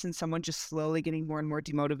context, and someone just slowly getting more and more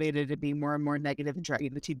demotivated and being more and more negative and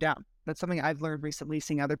dragging the team down. That's something I've learned recently,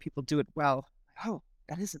 seeing other people do it well. Oh,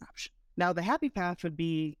 that is an option. Now, the happy path would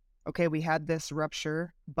be, okay, we had this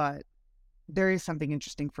rupture, but there is something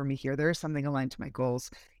interesting for me here. There is something aligned to my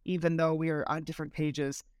goals. Even though we are on different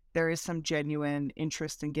pages, there is some genuine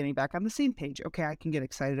interest in getting back on the same page. Okay, I can get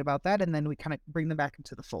excited about that. And then we kind of bring them back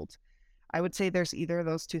into the fold. I would say there's either of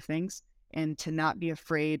those two things, and to not be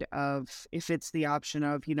afraid of, if it's the option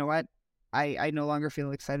of, you know what, I no longer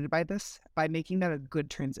feel excited by this, by making that a good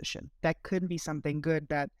transition. That could be something good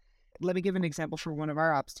that, let me give an example for one of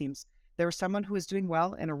our ops teams. There was someone who was doing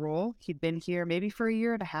well in a role. He'd been here maybe for a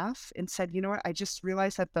year and a half and said, you know what, I just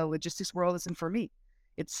realized that the logistics world isn't for me.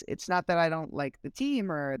 It's not that I don't like the team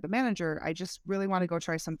or the manager. I just really want to go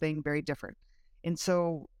try something very different. And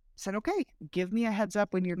so said, okay, give me a heads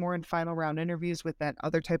up when you're more in final round interviews with that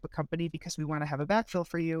other type of company, because we want to have a backfill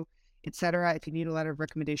for you, etc. If you need a letter of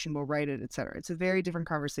recommendation, we'll write it, etc. It's a very different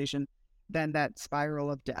conversation than that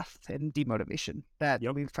spiral of death and demotivation that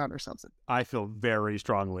we've found ourselves in. I feel very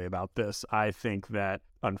strongly about this. I think that,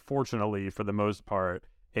 unfortunately, for the most part,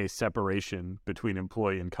 a separation between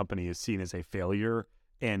employee and company is seen as a failure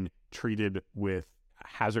and treated with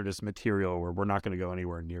hazardous material where we're not going to go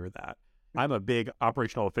anywhere near that. I'm a big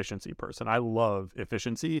operational efficiency person. I love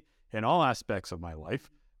efficiency in all aspects of my life,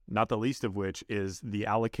 not the least of which is the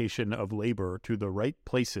allocation of labor to the right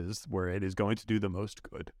places where it is going to do the most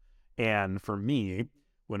good. And for me,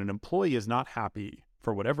 when an employee is not happy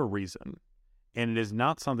for whatever reason, and it is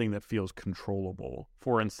not something that feels controllable,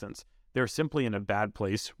 for instance, they're simply in a bad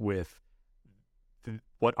place with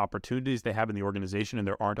what opportunities they have in the organization, and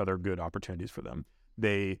there aren't other good opportunities for them.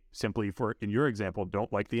 They simply, in your example,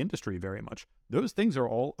 don't like the industry very much. Those things are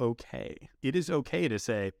all okay. It is okay to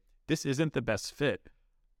say, this isn't the best fit.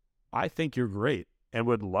 I think you're great and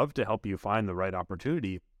would love to help you find the right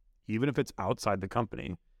opportunity, even if it's outside the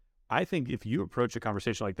company. I think if you approach a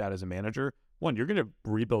conversation like that as a manager, one, you're going to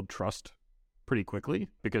rebuild trust pretty quickly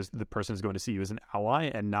because the person is going to see you as an ally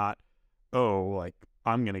and not, oh, like,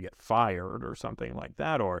 I'm going to get fired or something like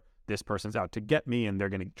that, or this person's out to get me and they're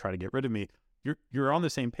going to try to get rid of me. You're on the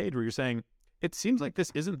same page where you're saying, it seems like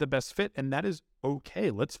this isn't the best fit, and that is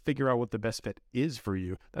okay. Let's figure out what the best fit is for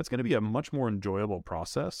you. That's going to be a much more enjoyable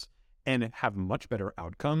process and have much better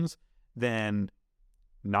outcomes than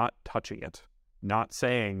not touching it, not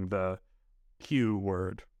saying the Q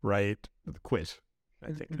word, right? The quit,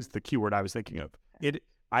 I think, is the Q word I was thinking of.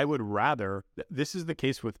 I would rather, this is the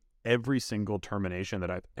case with every single termination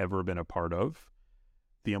that I've ever been a part of.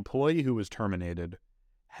 The employee who was terminated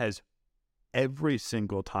has every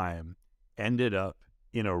single time ended up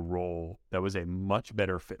in a role that was a much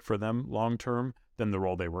better fit for them long-term than the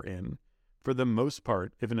role they were in. For the most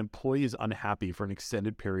part, if an employee is unhappy for an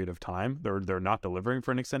extended period of time, they're not delivering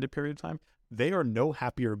for an extended period of time, they are no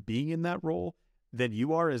happier being in that role than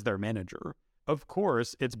you are as their manager. Of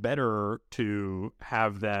course, it's better to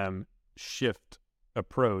have them shift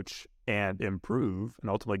approach and improve and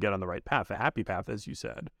ultimately get on the right path, a happy path, as you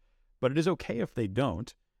said. But it is okay if they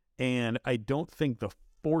don't. And I don't think the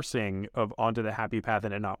forcing of onto the happy path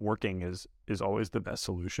and it not working is always the best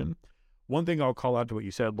solution. One thing I'll call out to what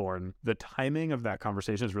you said, Lauren, the timing of that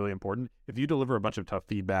conversation is really important. If you deliver a bunch of tough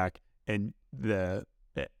feedback and that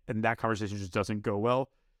conversation just doesn't go well,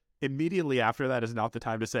 immediately after that is not the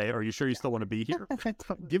time to say, are you sure you still want to be here?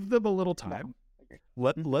 Give them a little time.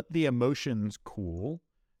 No. Let the emotions cool.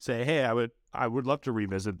 Say, hey, I would love to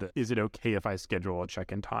revisit this. Is it okay if I schedule a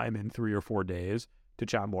check-in time in 3 or 4 days to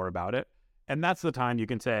chat more about it? And that's the time you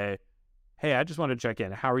can say, hey, I just want to check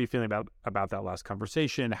in. How are you feeling about that last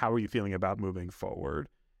conversation? How are you feeling about moving forward?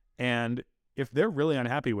 And if they're really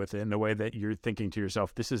unhappy with it in the way that you're thinking to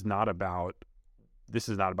yourself, this is not about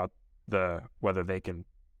the whether they can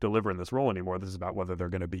deliver in this role anymore. This is about whether they're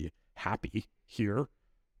going to be happy here.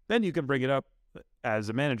 Then you can bring it up as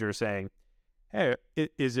a manager saying, hey,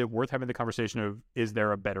 is it worth having the conversation of, is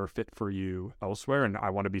there a better fit for you elsewhere? And I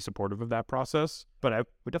want to be supportive of that process. But I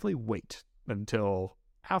would definitely wait until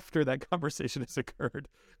after that conversation has occurred.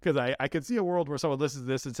 Because I could see a world where someone listens to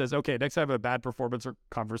this and says, okay, next time I have a bad performance or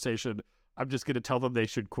conversation, I'm just going to tell them they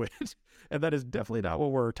should quit. And that is definitely not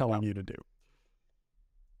what we're telling you to do.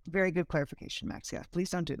 Very good clarification, Max. Yeah, please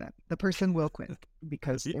don't do that. The person will quit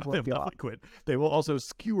because it will feel awful. Quit. They will also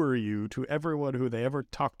skewer you to everyone who they ever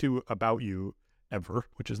talk to about you ever,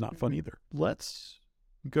 which is not fun either. Let's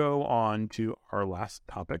go on to our last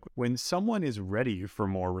topic. When someone is ready for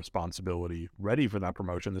more responsibility, ready for that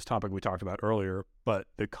promotion, this topic we talked about earlier, but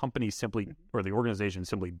the company simply, or the organization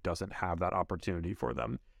simply doesn't have that opportunity for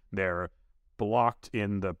them. They're blocked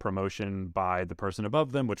in the promotion by the person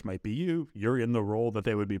above them, which might be you. You're in the role that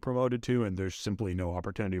they would be promoted to, and there's simply no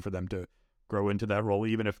opportunity for them to grow into that role,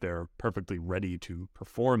 even if they're perfectly ready to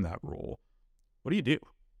perform that role. What do you do?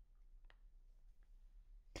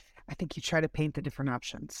 I think you try to paint the different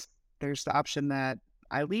options. There's the option that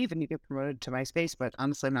I leave and you get promoted to my space, but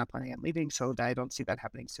honestly, I'm not planning on leaving, so I don't see that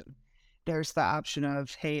happening soon. There's the option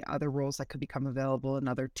of, hey, other roles that could become available in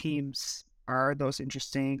other teams, are those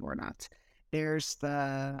interesting or not? There's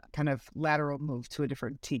the kind of lateral move to a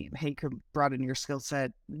different team. Hey, you could broaden your skill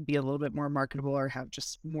set, be a little bit more marketable, or have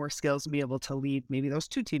just more skills and be able to lead maybe those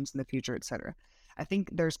 2 teams in the future, etc. I think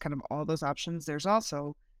there's kind of all those options. There's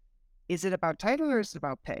also, is it about title or is it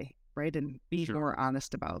about pay, right? And be more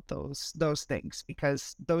honest about those things,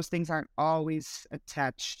 because those things aren't always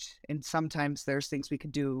attached. And sometimes there's things we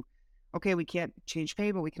could do. Okay, we can't change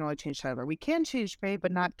pay, but we can only change title. Or we can change pay,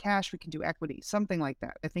 but not cash. We can do equity, something like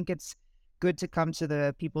that. I think it's good to come to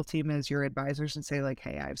the people team as your advisors and say, like,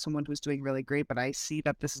 hey, I have someone who's doing really great, but I see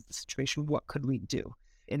that this is the situation. What could we do?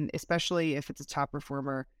 And especially if it's a top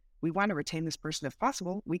performer, we want to retain this person if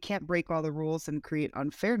possible. We can't break all the rules and create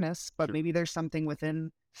unfairness, but maybe there's something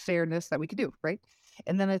within fairness that we could do, right?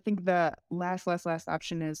 And then I think the last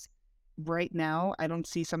option is, right now, I don't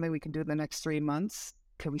see something we can do in the next 3 months.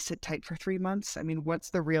 Can we sit tight for 3 months? I mean, what's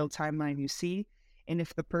the real timeline you see? And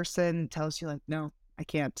if the person tells you, like, no, I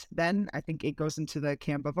can't, then I think it goes into the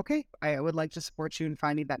camp of, okay, I would like to support you in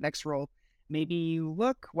finding that next role. Maybe you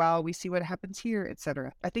look while we see what happens here,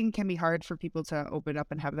 etc. I think it can be hard for people to open up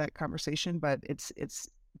and have that conversation, but it's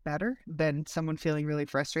better than someone feeling really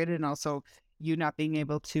frustrated, and also you not being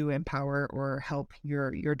able to empower or help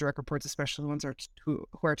your direct reports, especially the ones who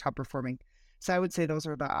are top performing. So I would say those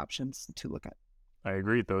are the options to look at. I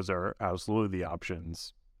agree. Those are absolutely the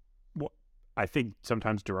options. Well, I think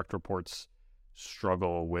sometimes direct reports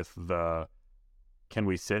struggle with the can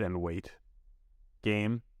we sit and wait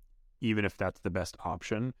game, even if that's the best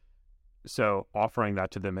option. So offering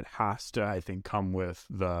that to them, it has to, I think, come with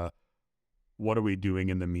the what are we doing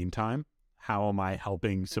in the meantime? How am I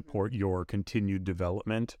helping support your continued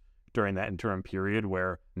development during that interim period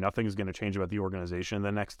where nothing's going to change about the organization in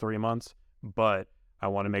the next 3 months, but I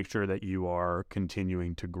want to make sure that you are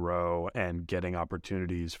continuing to grow and getting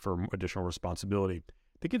opportunities for additional responsibility.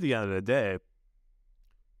 I think at the end of the day,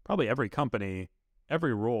 probably every company,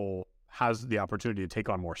 every role has the opportunity to take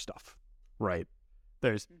on more stuff, right?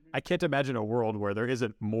 I can't imagine a world where there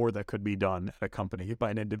isn't more that could be done at a company by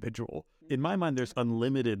an individual. In my mind, there's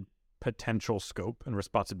unlimited potential scope and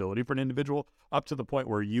responsibility for an individual, up to the point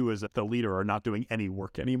where you as the leader are not doing any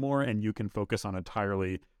work anymore and you can focus on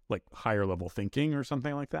entirely like higher level thinking or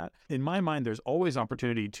something like that. In my mind, there's always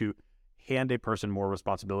opportunity to hand a person more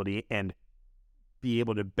responsibility and be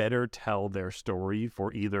able to better tell their story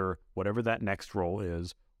for either whatever that next role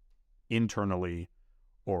is, internally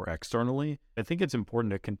or externally. I think it's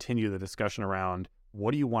important to continue the discussion around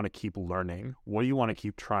what do you want to keep learning? What do you want to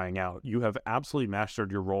keep trying out? You have absolutely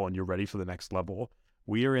mastered your role and you're ready for the next level.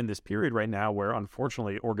 We are in this period right now where,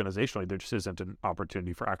 unfortunately, organizationally, there just isn't an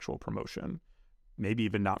opportunity for actual promotion. Maybe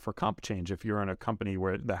even not for comp change. If you're in a company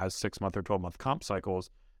that has 6-month or 12-month comp cycles,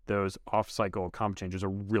 those off-cycle comp changes are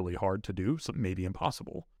really hard to do, so maybe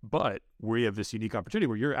impossible. But we have this unique opportunity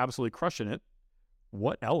where you're absolutely crushing it.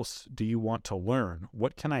 What else do you want to learn?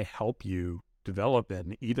 What can I help you develop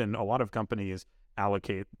in? Even a lot of companies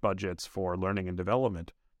allocate budgets for learning and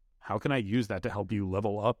development. How can I use that to help you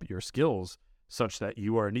level up your skills such that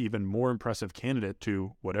you are an even more impressive candidate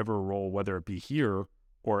to whatever role, whether it be here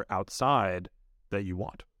or outside, that you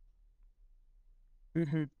want?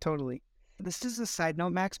 Totally. This is a side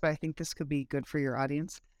note, Max, but I think this could be good for your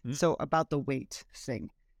audience. So about the weight thing,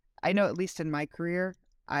 I know at least in my career,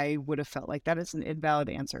 I would have felt like that is an invalid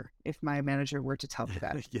answer if my manager were to tell me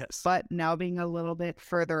that. Yes. But now being a little bit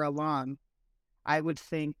further along, I would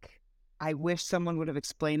think, I wish someone would have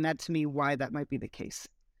explained that to me, why that might be the case.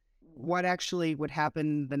 What actually would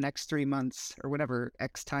happen the next 3 months or whatever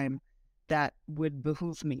X time that would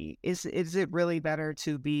behoove me? Is it really better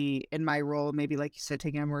to be in my role, maybe like you said,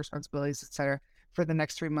 taking on more responsibilities, etc., for the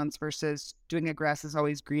next 3 months versus doing a grass is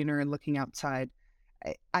always greener and looking outside?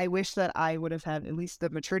 I wish that I would have had at least the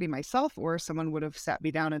maturity myself, or someone would have sat me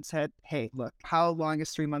down and said, hey, look, how long is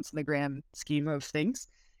 3 months in the grand scheme of things?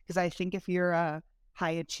 Because I think if you're a high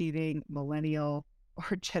achieving millennial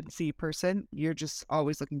or Gen Z person, you're just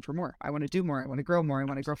always looking for more. I want to do more. I want to grow more. I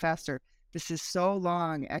want to grow faster. This is so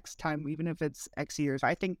long, X time, even if it's X years.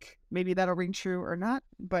 I think maybe that'll ring true or not.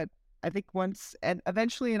 But I think once, and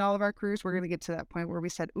eventually in all of our careers, we're going to get to that point where we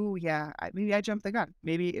said, ooh, yeah, maybe I jumped the gun.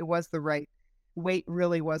 Maybe it was the right weight,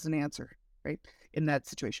 really was an answer, right, in that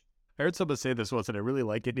situation. I heard someone say this once, and I really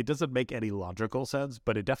like it. It doesn't make any logical sense,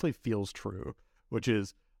 but it definitely feels true, which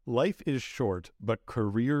is life is short, but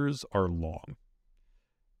careers are long.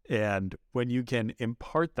 And when you can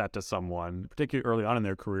impart that to someone, particularly early on in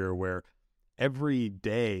their career, where every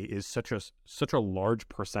day is such a large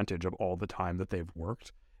percentage of all the time that they've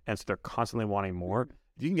worked, and so they're constantly wanting more,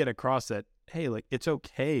 if you can get across that, hey, like, it's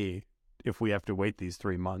okay if we have to wait these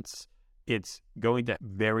 3 months. It's going to have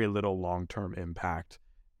very little long-term impact.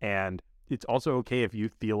 And it's also okay if you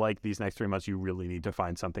feel like these next 3 months you really need to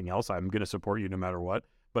find something else. I'm going to support you no matter what.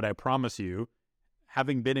 But I promise you,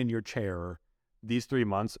 having been in your chair, these 3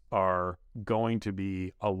 months are going to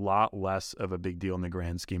be a lot less of a big deal in the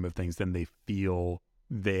grand scheme of things than they feel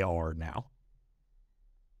they are now.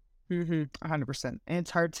 100%. And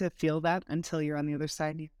it's hard to feel that until you're on the other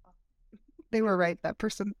side. They were right. That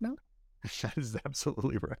person, no. That is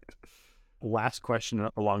absolutely right. Last question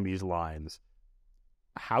along these lines.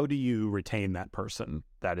 How do you retain that person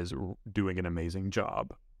that is doing an amazing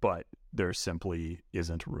job, but there simply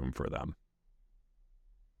isn't room for them?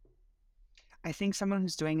 I think someone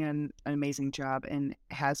who's doing an amazing job and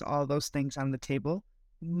has all those things on the table,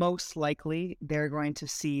 most likely they're going to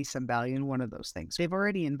see some value in one of those things. They've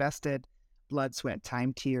already invested blood, sweat,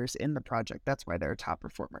 time, tears in the project. That's why they're a top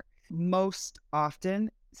performer. Most often,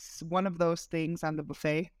 one of those things on the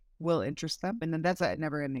buffet will interest them. And then that's a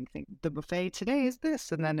never ending thing. The buffet today is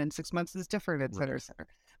this, and then in 6 months is different, et cetera, et cetera.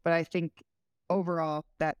 But I think overall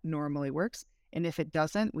that normally works. And if it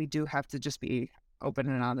doesn't, we do have to just be open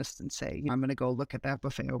and honest and say, I'm going to go look at that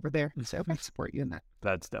buffet over there and say, okay, I support you in that.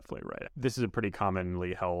 That's definitely right. This is a pretty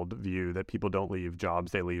commonly held view that people don't leave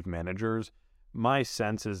jobs, they leave managers. My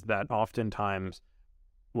sense is that oftentimes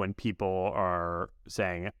when people are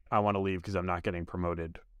saying, I want to leave because I'm not getting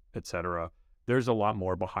promoted, et cetera, there's a lot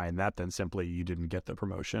more behind that than simply you didn't get the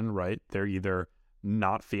promotion, right? They're either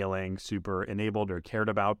not feeling super enabled or cared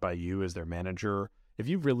about by you as their manager. If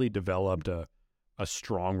you've really developed a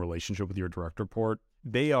strong relationship with your direct report,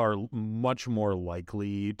 they are much more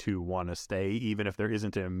likely to want to stay, even if there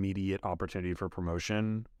isn't an immediate opportunity for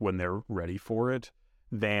promotion when they're ready for it,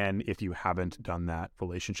 than if you haven't done that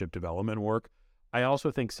relationship development work. I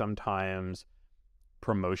also think sometimes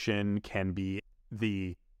promotion can be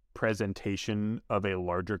the presentation of a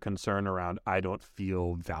larger concern around, I don't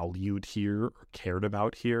feel valued here or cared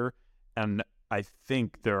about here. And I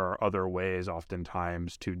think there are other ways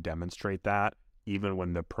oftentimes to demonstrate that, even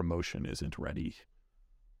when the promotion isn't ready.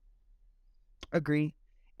 Agree.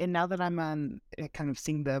 And now that I'm on kind of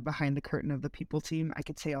seeing the behind the curtain of the people team, I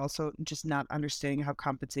could say also just not understanding how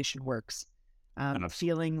compensation works.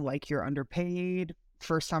 Feeling like you're underpaid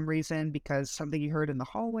for some reason because something you heard in the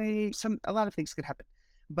hallway, a lot of things could happen.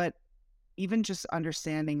 But even just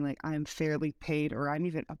understanding like I'm fairly paid or I'm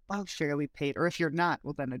even above fairly paid, or if you're not,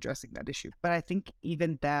 well, then addressing that issue. But I think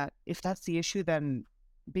even that, if that's the issue, then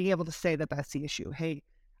being able to say that that's the issue. Hey,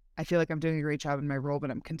 I feel like I'm doing a great job in my role, but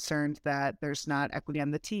I'm concerned that there's not equity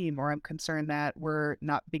on the team, or I'm concerned that we're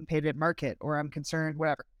not being paid at market, or I'm concerned,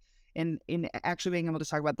 whatever. And in actually being able to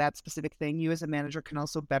talk about that specific thing, you as a manager can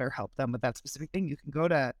also better help them with that specific thing. You can go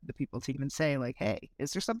to the people team and say like, hey,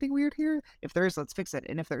 is there something weird here? If there is, let's fix it.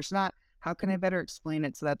 And if there's not, how can I better explain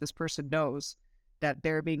it so that this person knows that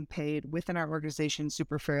they're being paid within our organization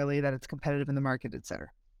super fairly, that it's competitive in the market, et cetera.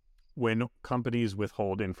 When companies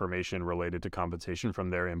withhold information related to compensation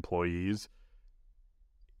from their employees,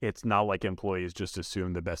 it's not like employees just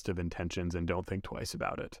assume the best of intentions and don't think twice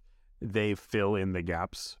about it. They fill in the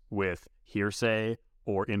gaps with hearsay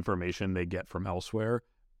or information they get from elsewhere,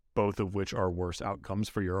 both of which are worse outcomes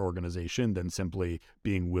for your organization than simply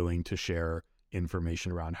being willing to share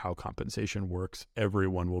information around how compensation works.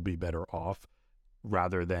 Everyone will be better off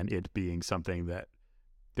rather than it being something that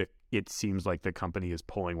it seems like the company is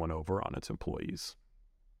pulling one over on its employees.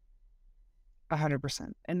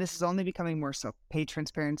 100%. And this is only becoming more so. Pay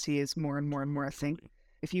transparency is more and more and more a thing.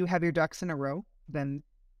 If you have your ducks in a row, then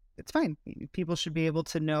it's fine. People should be able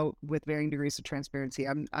to know with varying degrees of transparency.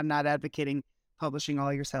 I'm not advocating publishing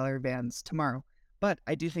all your salary bands tomorrow, but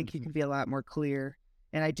I do think you can be a lot more clear.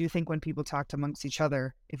 And I do think when people talk amongst each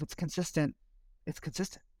other, if it's consistent, it's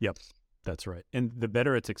consistent. Yep, that's right. And the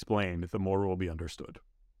better it's explained, the more it will be understood.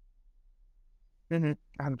 100%.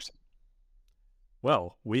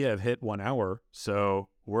 Well, we have hit 1 hour, so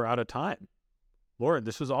we're out of time. Lauren,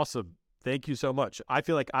 this was awesome. Thank you so much. I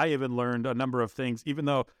feel like I even learned a number of things, even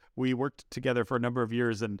though we worked together for a number of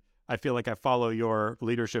years, and I feel like I follow your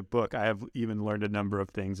leadership book. I have even learned a number of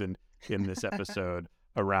things in this episode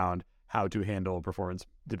around how to handle a performance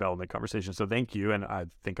development conversation. So thank you, and I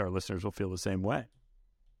think our listeners will feel the same way.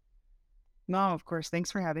 No, of course.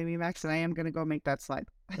 Thanks for having me, Max. And I am going to go make that slide.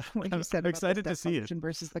 Like you said, I'm excited to see it.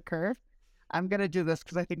 Versus the curve. I'm going to do this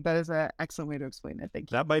because I think that is an excellent way to explain it.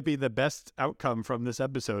 Thank you. That might be the best outcome from this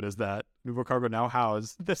episode, is that Nuvocargo now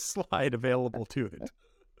has this slide available to it.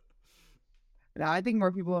 Now, I think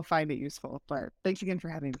more people will find it useful, but thanks again for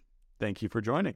having me. Thank you for joining.